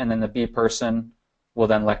again, and then the B person will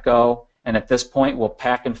then let go. And at this point, we'll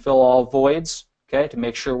pack and fill all voids, okay, to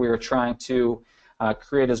make sure we are trying to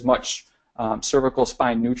create as much cervical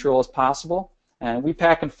spine neutral as possible. And we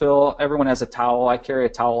pack and fill. Everyone has a towel. I carry a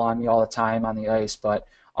towel on me all the time on the ice, but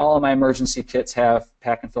all of my emergency kits have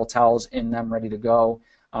pack and fill towels in them ready to go.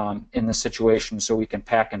 In this situation, so we can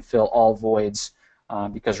pack and fill all voids,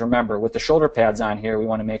 because remember, with the shoulder pads on here, we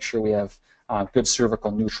want to make sure we have good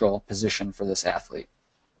cervical neutral position for this athlete.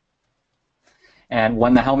 And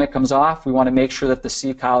when the helmet comes off, we want to make sure that the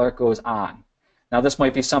C collar goes on. Now this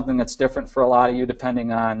might be something that's different for a lot of you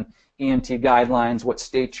depending on EMT guidelines, what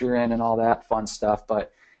state you're in, and all that fun stuff,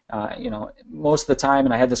 but most of the time,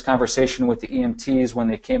 and I had this conversation with the EMTs when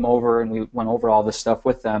they came over and we went over all this stuff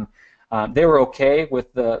with them, they were okay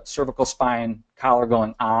with the cervical spine collar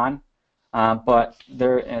going on, but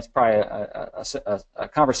it's probably a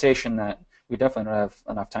conversation that we definitely don't have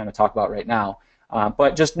enough time to talk about right now.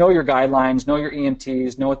 But just know your guidelines, know your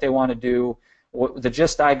EMTs, know what they want to do. The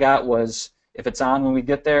gist I got was if it's on when we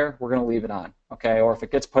get there, we're going to leave it on, okay? Or if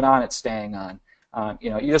it gets put on, it's staying on.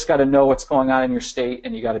 You just got to know what's going on in your state,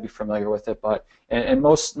 and you got to be familiar with it. But in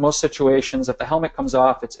most situations, if the helmet comes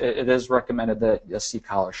off, it is recommended that a C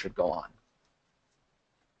collar should go on.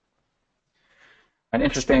 An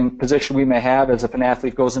interesting position we may have is if an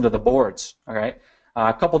athlete goes into the boards. All right,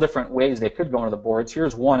 a couple different ways they could go into the boards.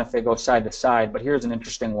 Here's one if they go side to side, but here's an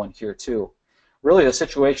interesting one here too. Really, the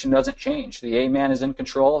situation doesn't change. The A man is in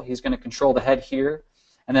control. He's going to control the head here,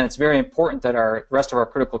 and then it's very important that the rest of our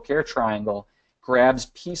critical care triangle grabs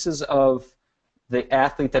pieces of the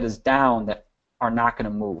athlete that is down that are not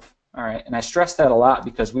going to move. All right, and I stress that a lot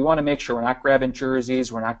because we want to make sure we're not grabbing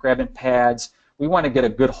jerseys, we're not grabbing pads. We want to get a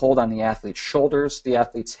good hold on the athlete's shoulders, the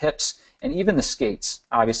athlete's hips, and even the skates.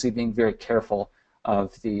 Obviously, being very careful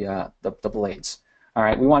of the blades. All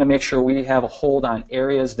right, we want to make sure we have a hold on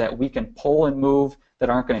areas that we can pull and move that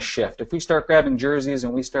aren't going to shift. If we start grabbing jerseys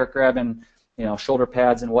and we start grabbing, shoulder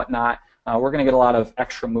pads and whatnot, we're going to get a lot of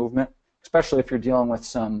extra movement, especially if you're dealing with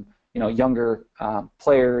some younger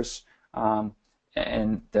players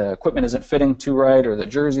and the equipment isn't fitting too right or the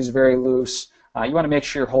jersey's very loose. You want to make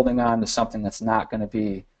sure you're holding on to something that's not going to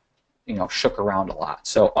be shook around a lot.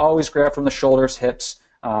 So always grab from the shoulders, hips,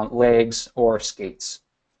 legs, or skates.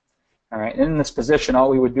 All right, and in this position, all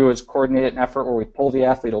we would do is coordinate an effort where we pull the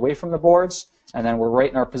athlete away from the boards, and then we're right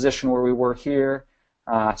in our position where we were here,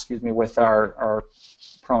 with our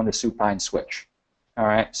prone to supine switch. All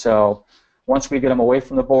right, so once we get them away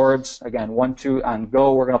from the boards, again, 1, 2, on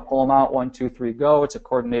go, we're going to pull them out, 1, 2, 3, go. It's a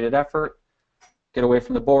coordinated effort. Get away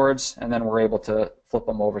from the boards, and then we're able to flip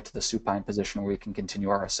them over to the supine position where we can continue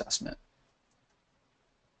our assessment.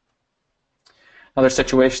 Another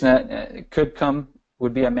situation that could come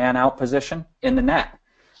would be a man-out position in the net.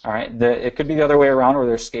 All right, it could be the other way around where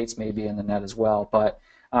their skates may be in the net as well, but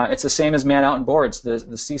it's the same as man-out and boards.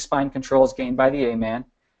 The C-spine control is gained by the A-man.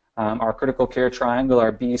 Our critical care triangle,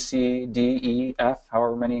 our B, C, D, E, F,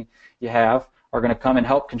 however many you have, are going to come and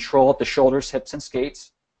help control the shoulders, hips, and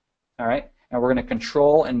skates. All right, and we're going to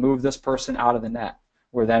control and move this person out of the net,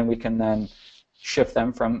 where then we can then shift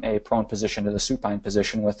them from a prone position to the supine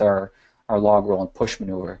position with our log roll and push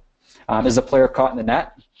maneuver. Is the player caught in the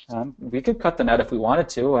net? We could cut the net if we wanted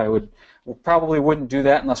to. We probably wouldn't do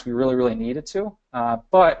that unless we really, really needed to.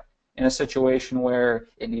 But in a situation where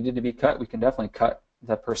it needed to be cut, we can definitely cut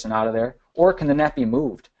that person out of there. Or can the net be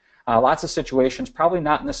moved? Lots of situations, probably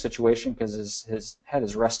not in this situation because his head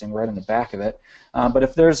is resting right in the back of it. But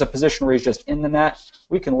if there's a position where he's just in the net,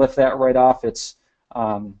 we can lift that right off. It's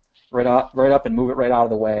right up and move it right out of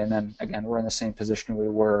the way. And then, again, we're in the same position we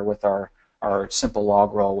were with our simple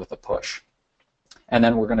log roll with a push. And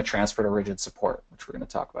then we're going to transfer to rigid support, which we're going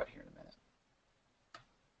to talk about here in a minute.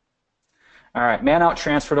 All right, man-out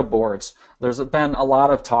transfer to boards. There's been a lot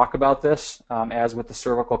of talk about this, as with the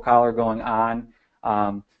cervical collar going on.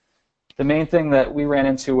 The main thing that we ran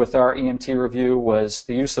into with our EMT review was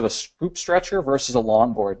the use of a scoop stretcher versus a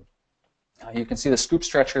long board. You can see the scoop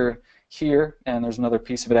stretcher here, and there's another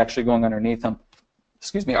piece of it actually going underneath them.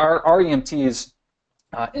 Excuse me, our EMTs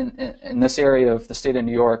in this area of the state of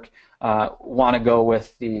New York want to go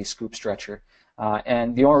with the scoop stretcher.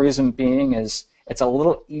 And the only reason being is it's a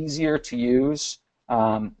little easier to use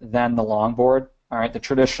than the long board. All right, the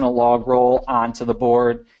traditional log roll onto the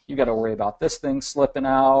board, you got to worry about this thing slipping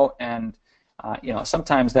out, and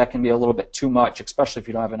sometimes that can be a little bit too much, especially if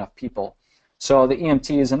you don't have enough people. So the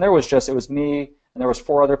EMTs, and it was me, and there was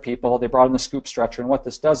 4 other people. They brought in the scoop stretcher, and what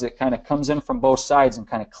this does, it kind of comes in from both sides and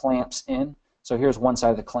kind of clamps in. So here's one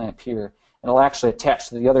side of the clamp here. It'll actually attach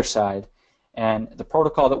to the other side. And the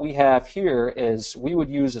protocol that we have here is we would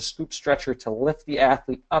use a scoop stretcher to lift the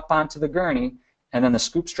athlete up onto the gurney, and then the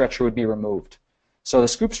scoop stretcher would be removed. So the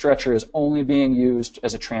scoop stretcher is only being used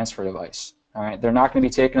as a transfer device. All right, they're not going to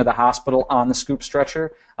be taken to the hospital on the scoop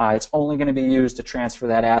stretcher. It's only going to be used to transfer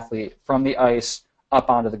that athlete from the ice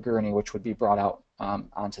up onto the gurney, which would be brought out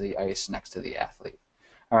onto the ice next to the athlete.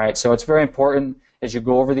 All right, so it's very important as you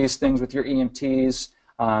go over these things with your EMTs,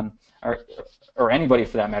 or anybody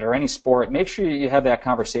for that matter, any sport, make sure you have that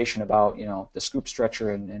conversation about the scoop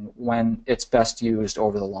stretcher and when it's best used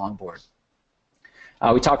over the longboard.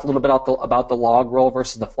 We talked a little bit about the log roll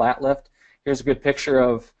versus the flat lift. Here's a good picture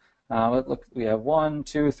of, look, we have 1,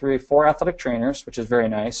 2, 3, 4 athletic trainers, which is very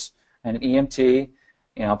nice, and an EMT.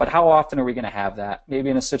 But how often are we going to have that? Maybe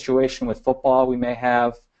in a situation with football, we may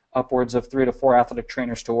have upwards of 3 to 4 athletic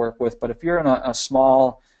trainers to work with. But if you're in a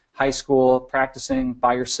small high school practicing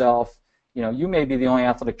by yourself, you may be the only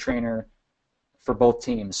athletic trainer for both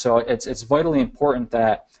teams. So it's vitally important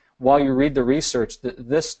that while you read the research,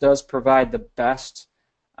 this does provide the best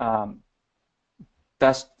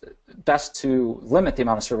to limit the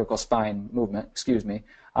amount of cervical spine movement,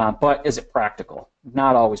 but is it practical?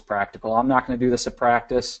 Not always practical. I'm not going to do this at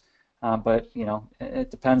practice, but it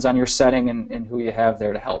depends on your setting and who you have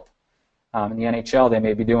there to help. In the NHL, they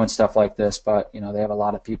may be doing stuff like this, but they have a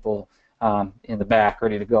lot of people in the back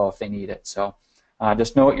ready to go if they need it. So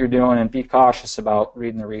just know what you're doing and be cautious about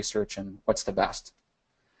reading the research and what's the best.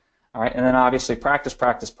 All right, and then obviously practice,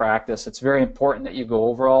 practice, practice. It's very important that you go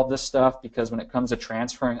over all this stuff because when it comes to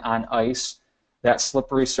transferring on ice, that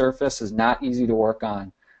slippery surface is not easy to work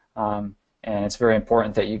on. And it's very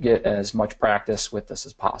important that you get as much practice with this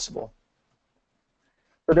as possible.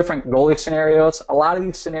 For different goalie scenarios, a lot of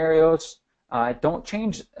these scenarios don't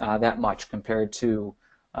change that much compared to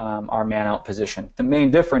our man-out position. The main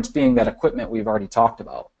difference being that equipment we've already talked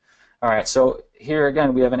about. All right, so here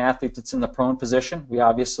again we have an athlete that's in the prone position. We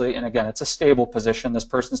obviously, and again it's a stable position, this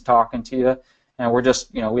person's talking to you, and we're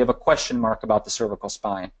just, we have a question mark about the cervical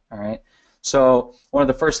spine. All right, so one of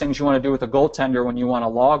the first things you want to do with a goaltender when you want to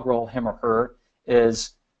log roll him or her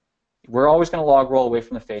is we're always going to log roll away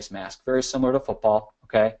from the face mask, very similar to football.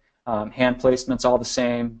 Okay, hand placement's all the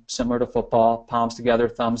same, similar to football, palms together,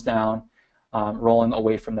 thumbs down, rolling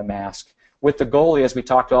away from the mask. With the goalie, as we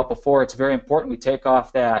talked about before, it's very important we take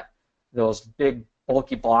off those big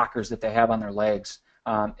bulky blockers that they have on their legs.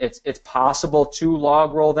 It's possible to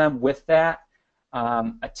log roll them with that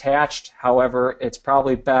attached. However, it's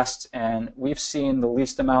probably best, and we've seen the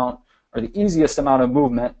least amount or the easiest amount of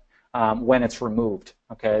movement when it's removed.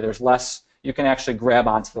 Okay, there's less. You can actually grab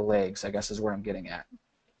onto the legs, I guess is where I'm getting at,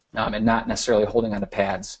 and not necessarily holding on to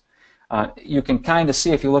pads. You can kind of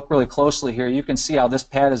see, if you look really closely here, you can see how this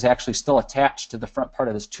pad is actually still attached to the front part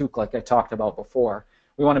of this toque, like I talked about before.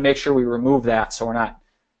 We want to make sure we remove that so we're not,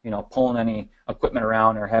 pulling any equipment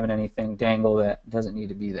around or having anything dangle that doesn't need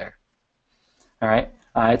to be there. All right.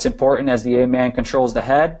 It's important, as the A-man controls the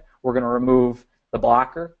head, we're going to remove the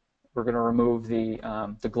blocker. We're going to remove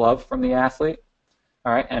the glove from the athlete.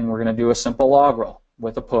 All right, and we're going to do a simple log roll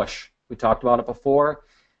with a push. We talked about it before.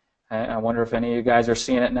 I wonder if any of you guys are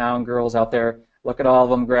seeing it now, and girls out there, look at all of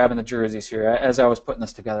them grabbing the jerseys here. As I was putting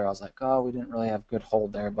this together, I was like, oh, we didn't really have good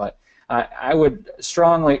hold there. But I would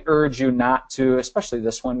strongly urge you not to, especially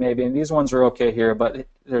this one maybe. And these ones are okay here, but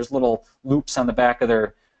there's little loops on the back of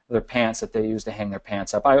their pants that they use to hang their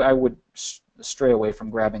pants up. I would stray away from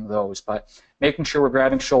grabbing those, but making sure we're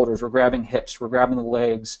grabbing shoulders, we're grabbing hips, we're grabbing the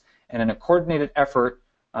legs, and in a coordinated effort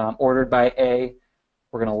ordered by A,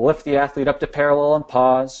 we're going to lift the athlete up to parallel and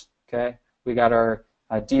pause. Okay, we got our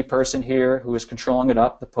D person here who is controlling it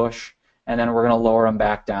up, the push, and then we're going to lower them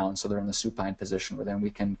back down so they're in the supine position where then we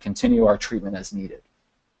can continue our treatment as needed.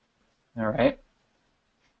 All right.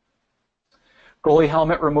 Goalie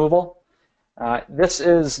helmet removal. This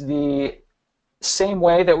is the same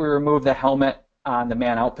way that we remove the helmet on the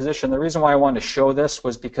man-out position. The reason why I wanted to show this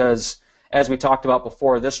was because, as we talked about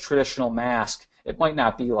before, this traditional mask, it might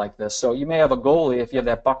not be like this. So you may have a goalie, if you have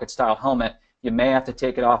that bucket-style helmet, you may have to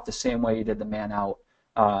take it off the same way you did the man-out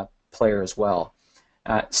player as well.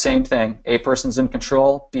 Same thing. A person's in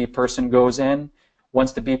control. B person goes in.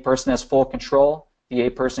 Once the B person has full control, the A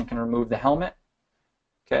person can remove the helmet.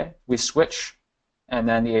 Okay, we switch, and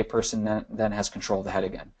then the A person then has control of the head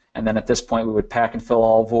again. And then at this point, we would pack and fill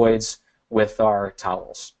all voids with our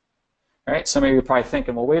towels. All right. Some of you are probably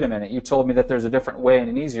thinking, well, wait a minute. You told me that there's a different way and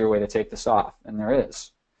an easier way to take this off, and there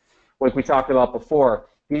is. Like we talked about before,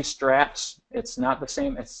 these straps, it's not the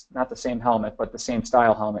same helmet, but the same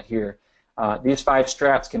style helmet here. These 5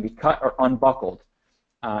 straps can be cut or unbuckled,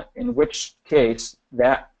 in which case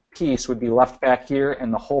that piece would be left back here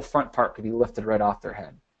and the whole front part could be lifted right off their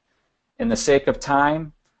head. In the sake of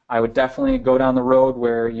time, I would definitely go down the road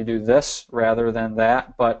where you do this rather than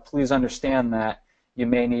that, but please understand that you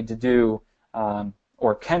may need to do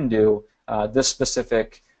or can do this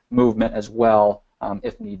specific movement as well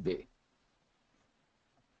if need be.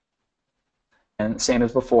 And same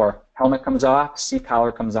as before, helmet comes off,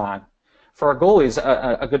 C-collar comes on. For our goalies,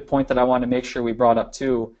 a good point that I want to make sure we brought up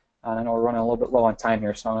too, I know we're running a little bit low on time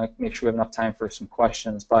here, so I want to make sure we have enough time for some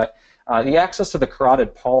questions, but the access to the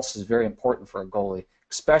carotid pulse is very important for a goalie,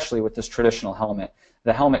 especially with this traditional helmet.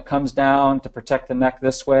 The helmet comes down to protect the neck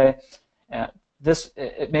this way.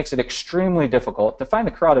 It makes it extremely difficult. To find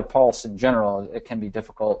the carotid pulse in general, it can be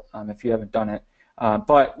difficult if you haven't done it.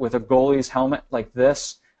 But with a goalie's helmet like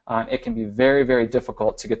this, it can be very, very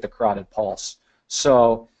difficult to get the carotid pulse.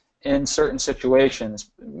 So in certain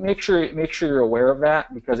situations, make sure you're aware of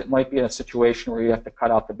that, because it might be a situation where you have to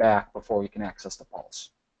cut out the back before you can access the pulse.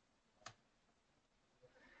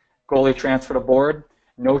 Goalie transfer to board,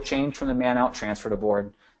 no change from the man-out transfer to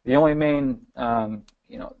board. The only main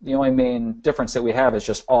the only main difference that we have is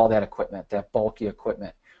just all that equipment, that bulky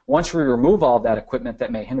equipment. Once we remove all that equipment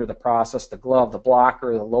that may hinder the process, the glove, the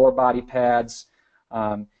blocker, the lower body pads,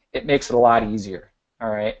 it makes it a lot easier.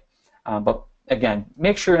 All right, but again,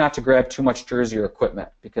 make sure not to grab too much jersey or equipment,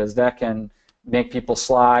 because that can make people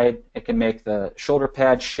slide. It can make the shoulder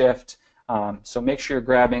pads shift. So make sure you're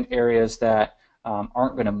grabbing areas that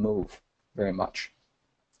aren't going to move very much.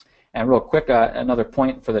 And real quick, another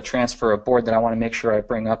point for the transfer of board that I want to make sure I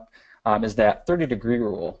bring up is that 30-degree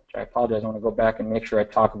rule. I apologize, I want to go back and make sure I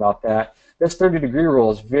talk about that. This 30-degree rule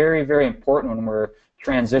is very, very important when we're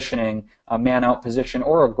transitioning a man-out position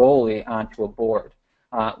or a goalie onto a board.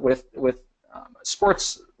 With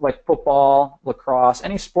sports like football, lacrosse,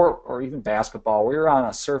 any sport, or even basketball, we're on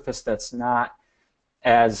a surface that's not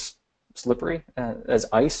as slippery as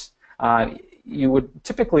ice. You would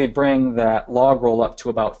typically bring that log roll up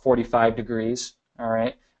to about 45 degrees, all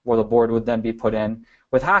right, where the board would then be put in.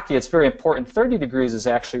 With hockey, it's very important. 30 degrees is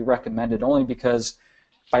actually recommended only because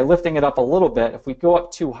by lifting it up a little bit, if we go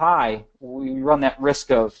up too high, we run that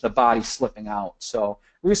risk of the body slipping out. So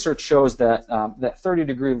research shows that that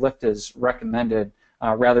 30-degree lift is recommended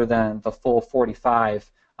rather than the full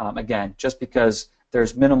 45, again, just because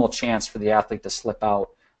there's minimal chance for the athlete to slip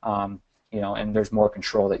out and there's more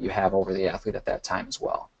control that you have over the athlete at that time as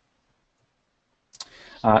well.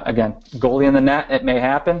 Again, goalie in the net, it may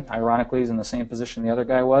happen. Ironically, he's in the same position the other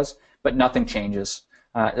guy was, but nothing changes.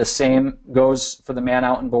 The same goes for the man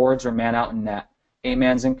out in boards or man out in net. A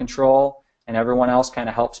man's in control, and everyone else kind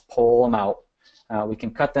of helps pull them out. We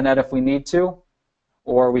can cut the net if we need to,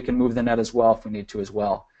 or we can move the net as well if we need to as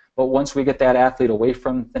well. But once we get that athlete away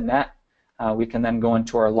from the net, we can then go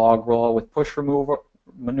into our log roll with push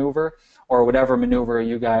maneuver, or whatever maneuver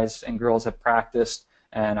you guys and girls have practiced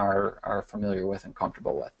and are familiar with and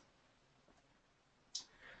comfortable with.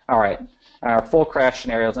 All right, our full crash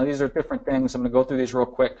scenarios. Now these are different things. I'm going to go through these real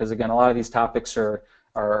quick because again, a lot of these topics are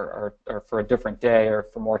for a different day or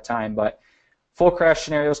for more time. But full crash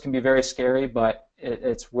scenarios can be very scary, but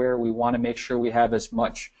it's where we want to make sure we have as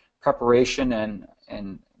much preparation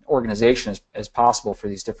and organization as possible for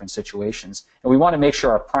these different situations. And we want to make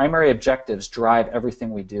sure our primary objectives drive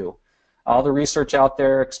everything we do. All the research out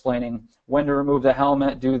there explaining when to remove the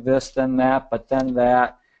helmet, do this, then that, but then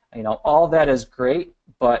that, all that is great,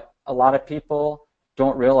 but a lot of people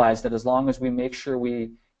don't realize that as long as we make sure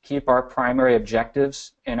we keep our primary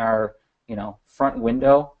objectives in our front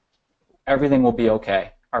window, everything will be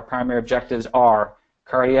okay. Our primary objectives are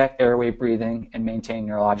cardiac, airway, breathing, and maintain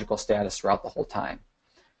neurological status throughout the whole time.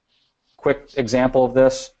 Quick example of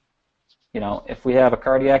this, if we have a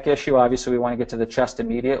cardiac issue, obviously we want to get to the chest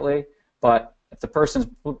immediately, but if the person's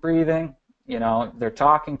breathing, they're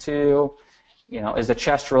talking to you, is the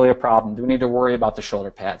chest really a problem? Do we need to worry about the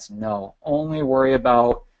shoulder pads? No. Only worry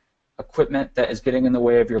about equipment that is getting in the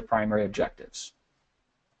way of your primary objectives.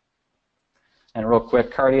 And real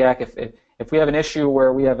quick, cardiac, if we have an issue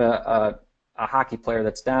where we have a hockey player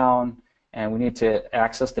that's down and we need to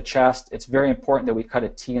access the chest, it's very important that we cut a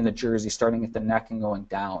T in the jersey starting at the neck and going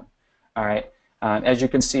down. All right. As you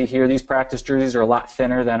can see here, these practice jerseys are a lot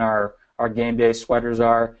thinner than our game day sweaters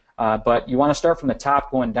are, but you want to start from the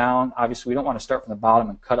top going down. Obviously, we don't want to start from the bottom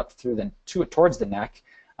and cut up through towards the neck,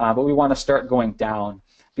 but we want to start going down.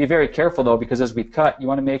 Be very careful though, because as we cut, you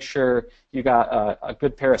want to make sure you got a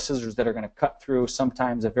good pair of scissors that are going to cut through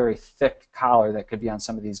sometimes a very thick collar that could be on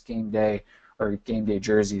some of these game day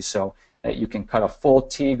jerseys, so that you can cut a full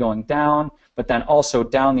T going down, but then also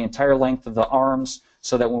down the entire length of the arms,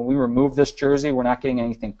 so that when we remove this jersey, we're not getting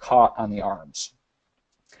anything caught on the arms.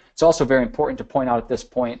 It's also very important to point out at this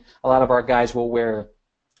point, a lot of our guys will wear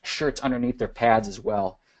shirts underneath their pads as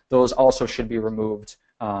well. Those also should be removed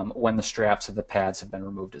when the straps of the pads have been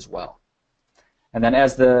removed as well. And then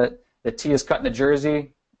as the T is cut in the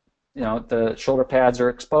jersey, the shoulder pads are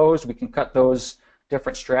exposed. We can cut those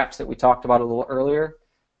different straps that we talked about a little earlier.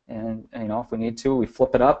 And if we need to, we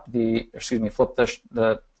flip it up, flip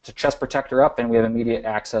the chest protector up, and we have immediate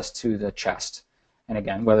access to the chest. And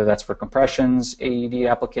again, whether that's for compressions, AED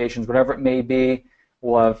applications, whatever it may be,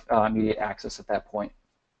 we'll have immediate access at that point.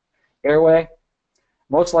 Airway,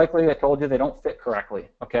 most likely, I told you, they don't fit correctly,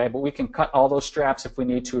 okay? But we can cut all those straps if we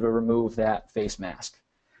need to remove that face mask.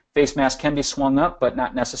 Face mask can be swung up, but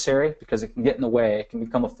not necessary, because it can get in the way. It can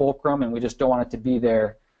become a fulcrum, and we just don't want it to be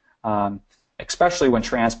there, especially when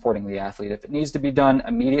transporting the athlete. If it needs to be done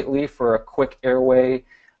immediately for a quick airway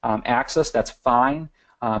access, that's fine.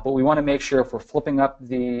 But we want to make sure if we're flipping up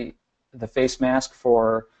the face mask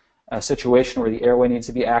for a situation where the airway needs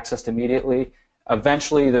to be accessed immediately,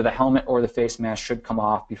 eventually either the helmet or the face mask should come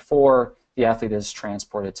off before the athlete is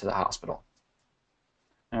transported to the hospital.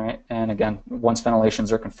 All right, and again, once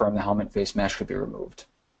ventilations are confirmed, the helmet and face mask should be removed.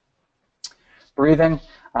 Breathing,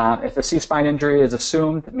 if a C-spine injury is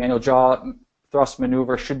assumed, manual jaw thrust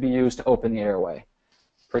maneuver should be used to open the airway.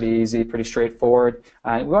 Pretty easy, pretty straightforward.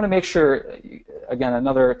 We want to make sure, again,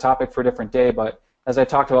 another topic for a different day, but as I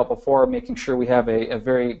talked about before, making sure we have a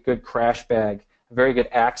very good crash bag, very good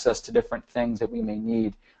access to different things that we may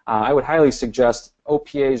need. I would highly suggest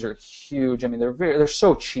OPAs are huge. I mean, they're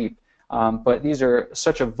so cheap, but these are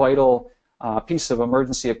such a vital piece of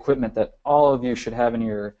emergency equipment that all of you should have in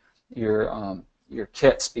your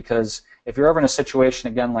kits, because if you're ever in a situation,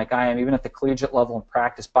 again, like I am, even at the collegiate level in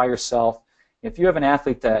practice by yourself, if you have an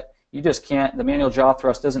athlete that you just can't, the manual jaw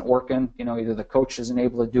thrust isn't working, either the coach isn't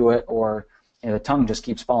able to do it or the tongue just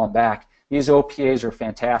keeps falling back, these OPAs are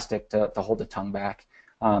fantastic to hold the tongue back.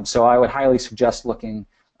 So I would highly suggest looking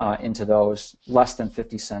into those, less than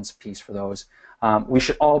 50 cents a piece for those. We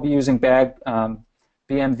should all be using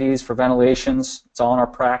BMVs for ventilations. It's all in our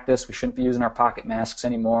practice. We shouldn't be using our pocket masks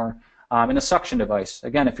anymore. And a suction device.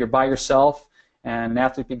 Again, if you're by yourself and an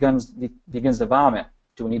athlete begins to vomit,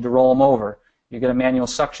 do we need to roll them over? You get a manual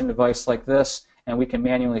suction device like this, and we can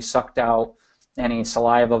manually suck out any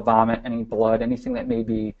saliva, vomit, any blood, anything that may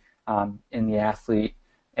be in the athlete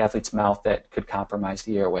athlete's mouth that could compromise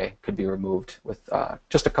the airway could be removed with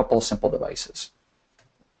just a couple of simple devices.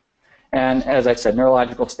 And as I said,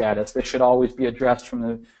 neurological status, this should always be addressed from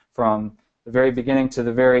the very beginning to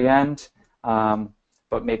the very end,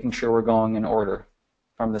 but making sure we're going in order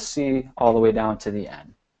from the C all the way down to the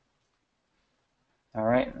N. All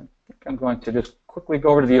right, I'm going to just quickly go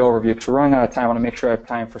over to the overview because we're running out of time. I want to make sure I have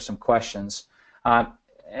time for some questions.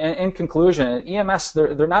 In conclusion, EMS,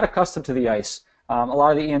 they're not accustomed to the ice. A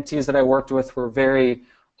lot of the EMTs that I worked with were very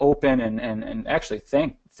open and actually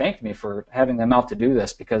thanked me for having them out to do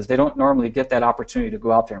this because they don't normally get that opportunity to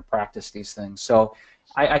go out there and practice these things. So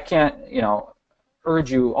I can't,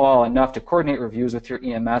 urge you all enough to coordinate reviews with your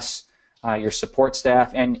EMS, your support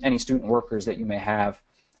staff, and any student workers that you may have.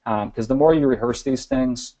 Because the more you rehearse these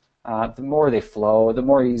things, the more they flow, the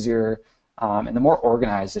more easier, and the more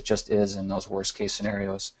organized it just is in those worst case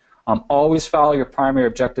scenarios. Always follow your primary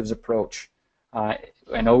objectives approach.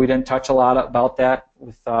 I know we didn't touch a lot about that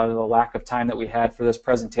with the lack of time that we had for this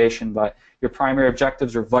presentation, but your primary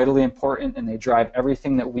objectives are vitally important and they drive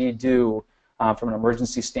everything that we do from an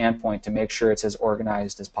emergency standpoint to make sure it's as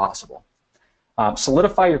organized as possible.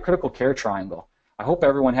 Solidify your critical care triangle. I hope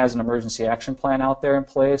everyone has an emergency action plan out there in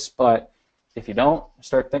place, but if you don't,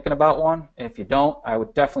 start thinking about one. If you don't, I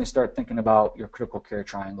would definitely start thinking about your critical care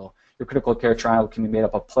triangle. Your critical care triangle can be made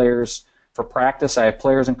up of players. For practice, I have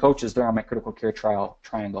players and coaches there on my critical care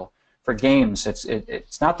triangle. For games,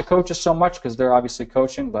 it's not the coaches so much because they're obviously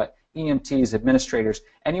coaching, but EMTs, administrators,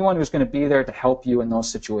 anyone who's going to be there to help you in those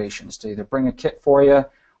situations, to either bring a kit for you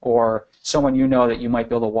or someone you know that you might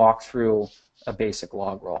be able to walk through a basic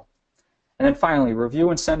log roll. And then finally, review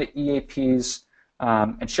and send to EAPs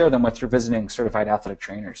and share them with your visiting certified athletic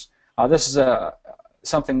trainers. This is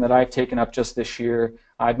something that I've taken up just this year.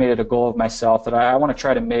 I've made it a goal of myself that I want to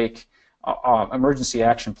try to make emergency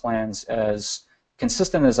action plans as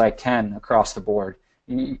consistent as I can across the board.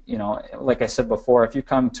 You know, like I said before, if you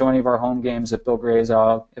come to any of our home games at Bill Gray's,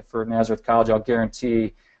 for Nazareth College, I'll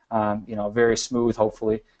guarantee, very smooth,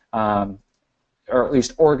 hopefully, or at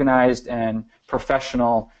least organized and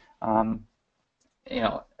professional,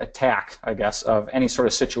 attack, I guess, of any sort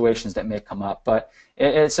of situations that may come up. But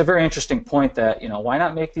it's a very interesting point that, why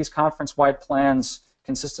not make these conference-wide plans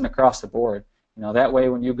consistent across the board? That way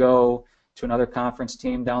when you go to another conference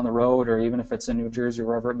team down the road, or even if it's in New Jersey or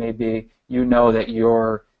wherever it may be, you know that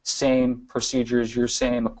your same procedures, your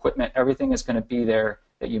same equipment, everything is going to be there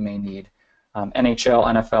that you may need. NHL,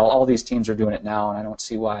 NFL, all these teams are doing it now, and I don't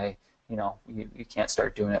see why you can't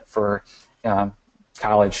start doing it for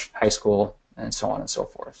college, high school, and so on and so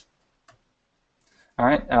forth. All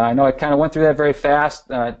right, I know I kind of went through that very fast.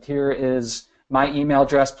 Here is my email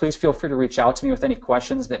address. Please feel free to reach out to me with any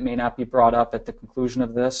questions that may not be brought up at the conclusion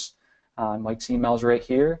of this. Mike's email is right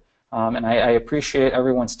here. And I appreciate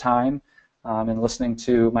everyone's time in listening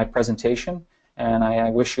to my presentation. And I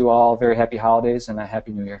wish you all very happy holidays and a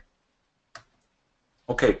happy new year.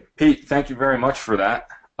 Okay, Pete, thank you very much for that.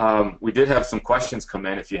 We did have some questions come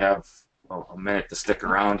in if you have a minute to stick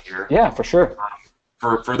around here. Yeah, for sure.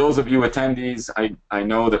 For those of you attendees, I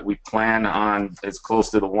know that we plan on as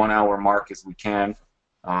close to the 1 hour mark as we can,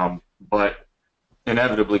 but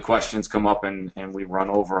inevitably questions come up and we run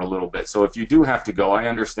over a little bit. So if you do have to go, I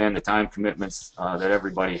understand the time commitments that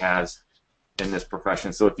everybody has in this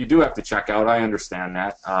profession. So if you do have to check out, I understand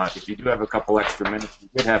that. If you do have a couple extra minutes, we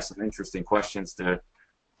did have some interesting questions that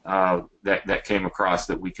came across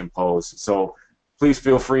that we can pose. So please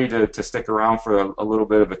feel free to stick around for a little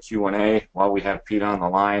bit of a Q&A while we have Pete on the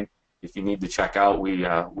line. If you need to check out, we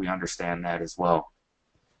understand that as well.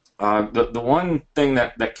 The one thing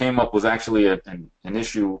that came up was actually an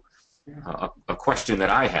issue, a question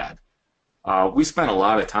that I had. We spent a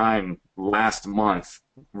lot of time last month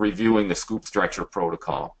reviewing the scoop stretcher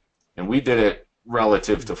protocol, and we did it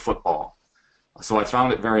relative to football. So I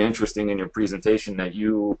found it very interesting in your presentation that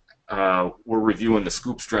you were reviewing the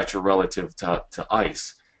scoop stretcher relative to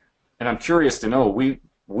ice. And I'm curious to know,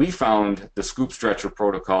 we found the scoop stretcher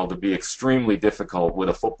protocol to be extremely difficult with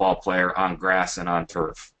a football player on grass and on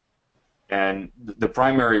turf. And the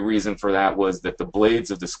primary reason for that was that the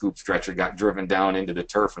blades of the scoop stretcher got driven down into the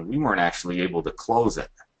turf and we weren't actually able to close it.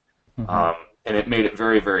 Mm-hmm. And it made it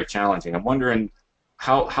very, very challenging. I'm wondering,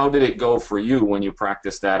 how did it go for you when you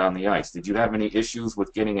practiced that on the ice? Did you have any issues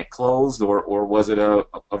with getting it closed, or was it a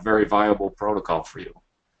very viable protocol for you?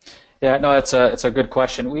 Yeah, no, it's a good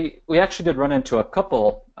question. We actually did run into a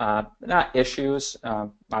couple, not issues.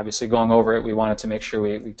 Obviously, going over it, we wanted to make sure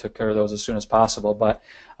we took care of those as soon as possible. But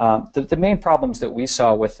the main problems that we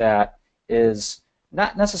saw with that is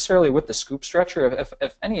not necessarily with the scoop stretcher.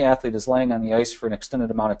 If any athlete is laying on the ice for an extended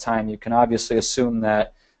amount of time, you can obviously assume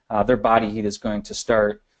that their body heat is going to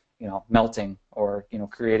start, melting or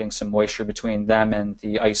creating some moisture between them and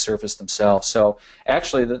the ice surface themselves. So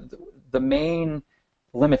actually, the main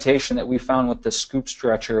limitation that we found with the scoop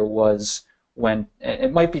stretcher was when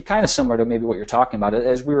it might be kind of similar to maybe what you're talking about.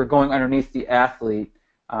 As we were going underneath the athlete,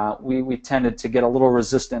 we tended to get a little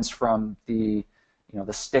resistance from the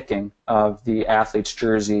the sticking of the athlete's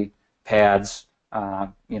jersey pads,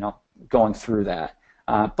 going through that.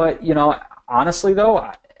 But honestly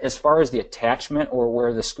though, as far as the attachment or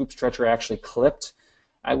where the scoop stretcher actually clipped,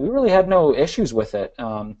 we really had no issues with it.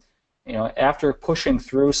 After pushing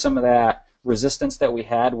through some of that resistance that we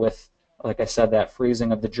had with, like I said, that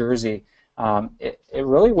freezing of the jersey, it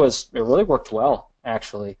really worked well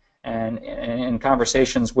actually. And in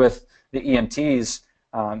conversations with the EMTs,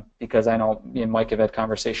 because I know me and Mike have had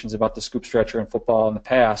conversations about the scoop stretcher in football in the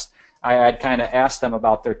past, I had kind of asked them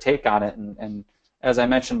about their take on it, and as I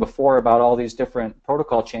mentioned before about all these different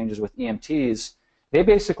protocol changes with EMTs, they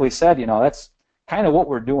basically said, that's kind of what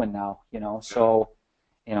we're doing now, so,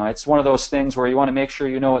 it's one of those things where you want to make sure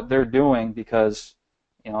you know what they're doing because,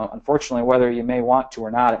 unfortunately, whether you may want to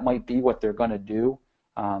or not, it might be what they're going to do.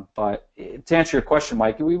 But to answer your question,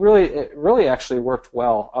 Mike, it really actually worked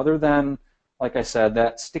well, other than, like I said,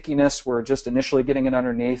 that stickiness where just initially getting it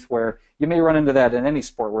underneath, where you may run into that in any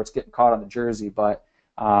sport where it's getting caught on the jersey, but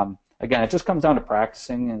again, it just comes down to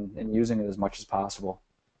practicing and using it as much as possible.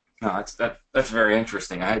 No, that's very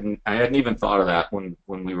interesting. I hadn't even thought of that when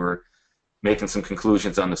we were making some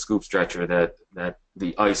conclusions on the scoop stretcher that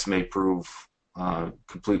the ice may prove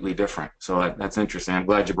completely different. So that's interesting. I'm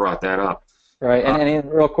glad you brought that up. Right,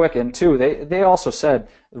 and real quick, and two, they also said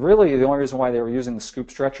really the only reason why they were using the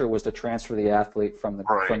scoop stretcher was to transfer the athlete from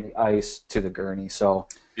the ice to the gurney. So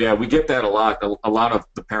yeah, we get that a lot. A lot of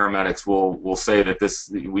the paramedics will say that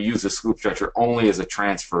we use the scoop stretcher only as a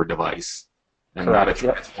transfer device and correct. not a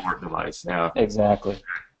transport device. Yeah, exactly.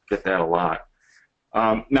 Get that a lot.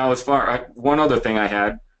 Now, one other thing I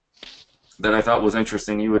had that I thought was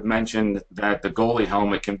interesting, you had mentioned that the goalie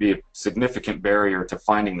helmet can be a significant barrier to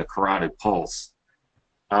finding the carotid pulse.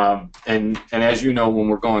 And as you know, when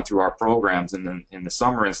we're going through our programs in the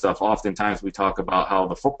summer and stuff, oftentimes we talk about how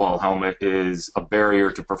the football helmet is a barrier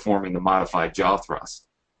to performing the modified jaw thrust.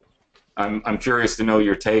 I'm curious to know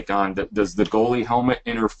your take on does the goalie helmet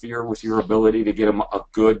interfere with your ability to get a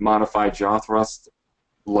good modified jaw thrust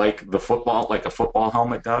like a football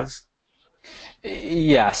helmet does?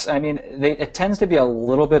 Yes, I mean it tends to be a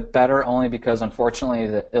little bit better only because unfortunately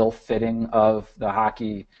the ill fitting of the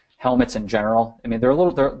hockey helmets in general. I mean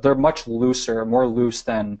they're much looser, more loose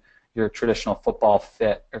than your traditional football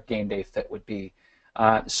fit or game day fit would be.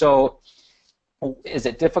 So is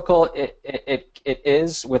it difficult? It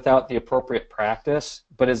is without the appropriate practice,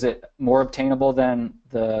 but is it more obtainable than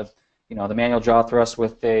the manual jaw thrust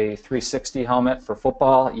with a 360 helmet for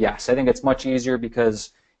football? Yes, I think it's much easier because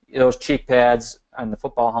those cheek pads on the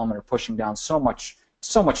football helmet are pushing down so much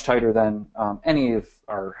tighter than any of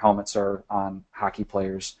our helmets are on hockey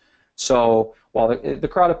players. So while the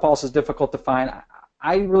carotid pulse is difficult to find,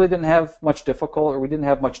 I really didn't have much difficulty, or we didn't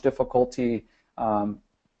have much difficulty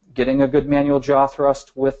getting a good manual jaw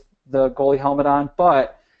thrust with the goalie helmet on.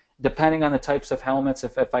 But depending on the types of helmets,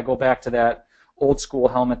 if I go back to that old school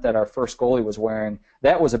helmet that our first goalie was wearing,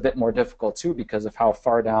 that was a bit more difficult too because of how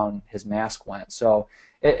far down his mask went. So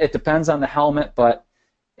it depends on the helmet, but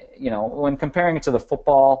when comparing it to the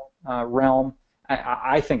football realm,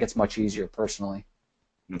 I think it's much easier personally.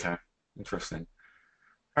 Okay, interesting.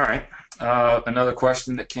 All right, another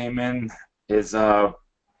question that came in is,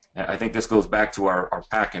 I think this goes back to our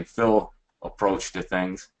pack and fill approach to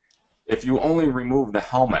things. If you only remove the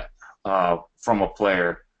helmet from a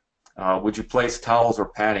player, would you place towels or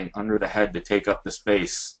padding under the head to take up the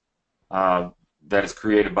space that is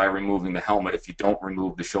created by removing the helmet if you don't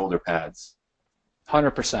remove the shoulder pads?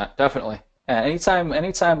 100%, definitely.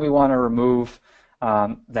 Anytime we want to remove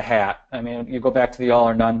the hat, I mean, you go back to the all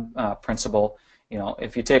or none principle.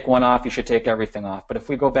 If you take one off, you should take everything off. But if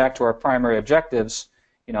we go back to our primary objectives,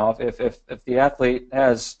 if the athlete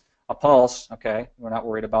has a pulse, okay, we're not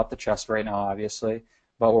worried about the chest right now, obviously,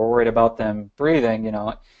 but we're worried about them breathing.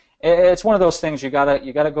 It's one of those things you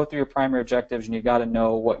gotta go through your primary objectives and you gotta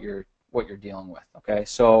know what you're dealing with. Okay,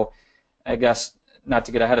 so I guess not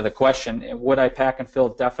to get ahead of the question, would I pack and fill?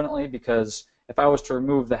 Definitely, because if I was to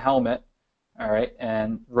remove the helmet, all right,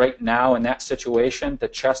 and right now in that situation, the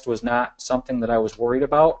chest was not something that I was worried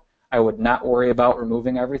about, I would not worry about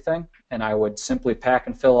removing everything, and I would simply pack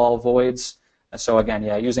and fill all voids. And so again,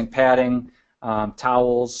 yeah, using padding,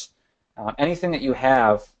 towels, anything that you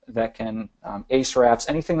have that can, ace wraps,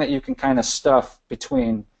 anything that you can kind of stuff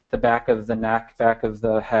between the back of the neck, back of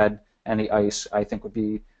the head, and the ice, I think would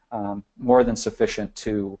be more than sufficient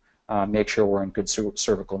to make sure we're in good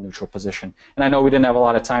cervical neutral position. And I know we didn't have a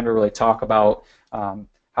lot of time to really talk about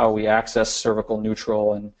how we access cervical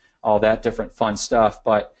neutral and all that different fun stuff,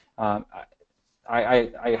 but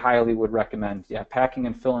I highly would recommend, yeah, packing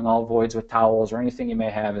and filling all voids with towels or anything you may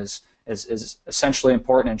have is essentially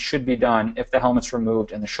important and should be done if the helmet's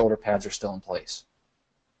removed and the shoulder pads are still in place.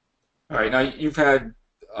 All right, now you've had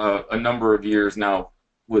a number of years now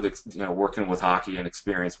with working with hockey and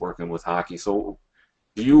experience working with hockey. So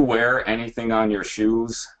do you wear anything on your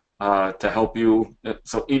shoes to help you?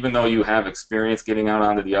 So even though you have experience getting out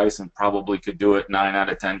onto the ice and probably could do it 9 out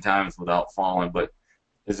of 10 times without falling, but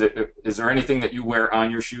is there anything that you wear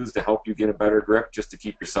on your shoes to help you get a better grip just to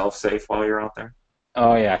keep yourself safe while you're out there?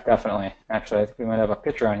 Oh yeah, definitely. Actually, I think we might have a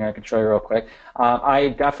picture on here I can show you real quick. I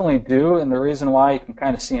definitely do, and the reason why you can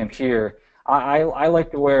kind of see them here, I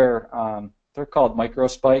like to wear, they're called micro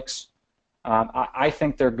spikes. I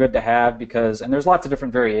think they're good to have because, and there's lots of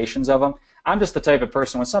different variations of them. I'm just the type of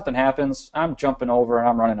person, when something happens, I'm jumping over and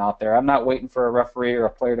I'm running out there. I'm not waiting for a referee or a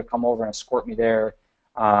player to come over and escort me there.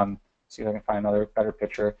 See if I can find another better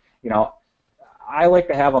picture. I like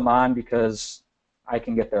to have them on because I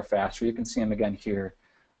can get there faster. You can see them again here.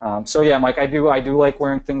 So yeah, Mike, I do like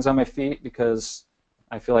wearing things on my feet because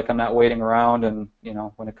I feel like I'm not waiting around, and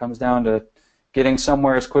when it comes down to getting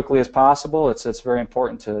somewhere as quickly as possible, it's very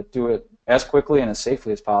important to do it as quickly and as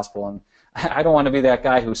safely as possible. And I don't want to be that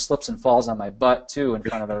guy who slips and falls on my butt too in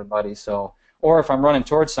front of everybody. So, or if I'm running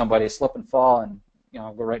towards somebody, slip and fall and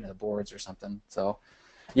go right into the boards or something. So,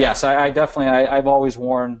 yes, I definitely I've always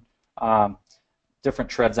worn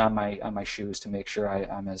different treads on my shoes to make sure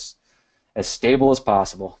I'm as stable as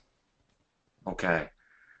possible. Okay.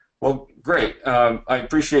 Well, great. I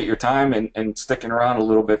appreciate your time and sticking around a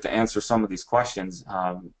little bit to answer some of these questions.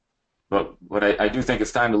 But I do think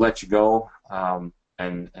it's time to let you go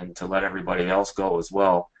and to let everybody else go as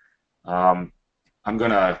well. I'm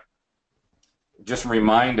going to just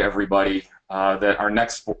remind everybody that our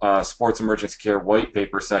next sports emergency care white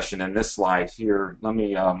paper session in this slide here, let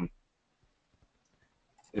me,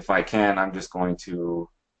 if I can, I'm just going to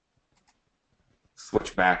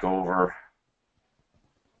switch back over.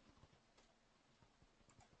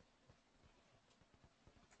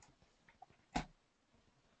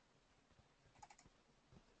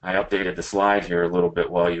 I updated the slide here a little bit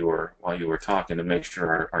while you were talking to make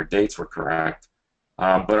sure our dates were correct.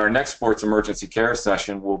 But our next sports emergency care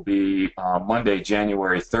session will be Monday,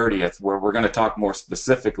 January 30th, where we're going to talk more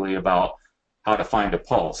specifically about how to find a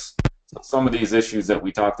pulse. So some of these issues that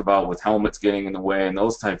we talked about with helmets getting in the way and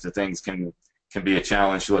those types of things can be a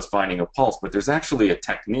challenge to us finding a pulse. But there's actually a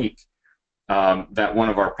technique that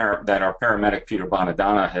our paramedic Peter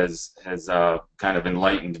Bonadonna has kind of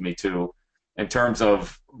enlightened me to, in terms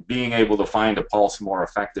of being able to find a pulse more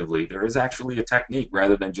effectively. There is actually a technique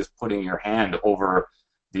rather than just putting your hand over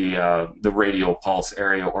the radial pulse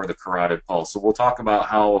area or the carotid pulse. So we'll talk about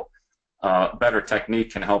how better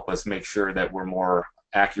technique can help us make sure that we're more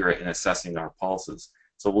accurate in assessing our pulses.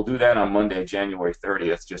 So we'll do that on Monday, January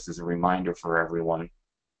 30th, just as a reminder for everyone.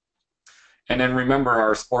 And then remember,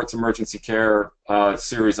 our sports emergency care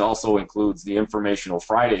series also includes the Informational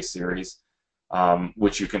Friday series,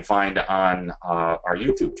 which you can find on our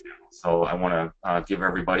YouTube channel. So I want to give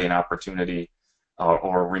everybody an opportunity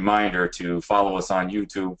or a reminder to follow us on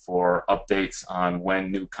YouTube for updates on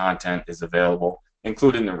when new content is available,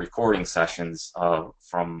 including the recording sessions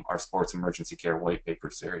from our Sports Emergency Care White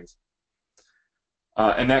Paper series.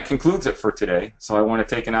 And that concludes it for today. So I want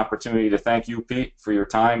to take an opportunity to thank you, Pete, for your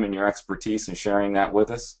time and your expertise in sharing that with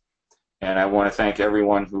us. And I want to thank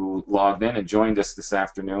everyone who logged in and joined us this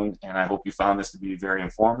afternoon. And I hope you found this to be very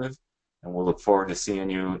informative. And we'll look forward to seeing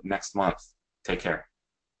you next month. Take care.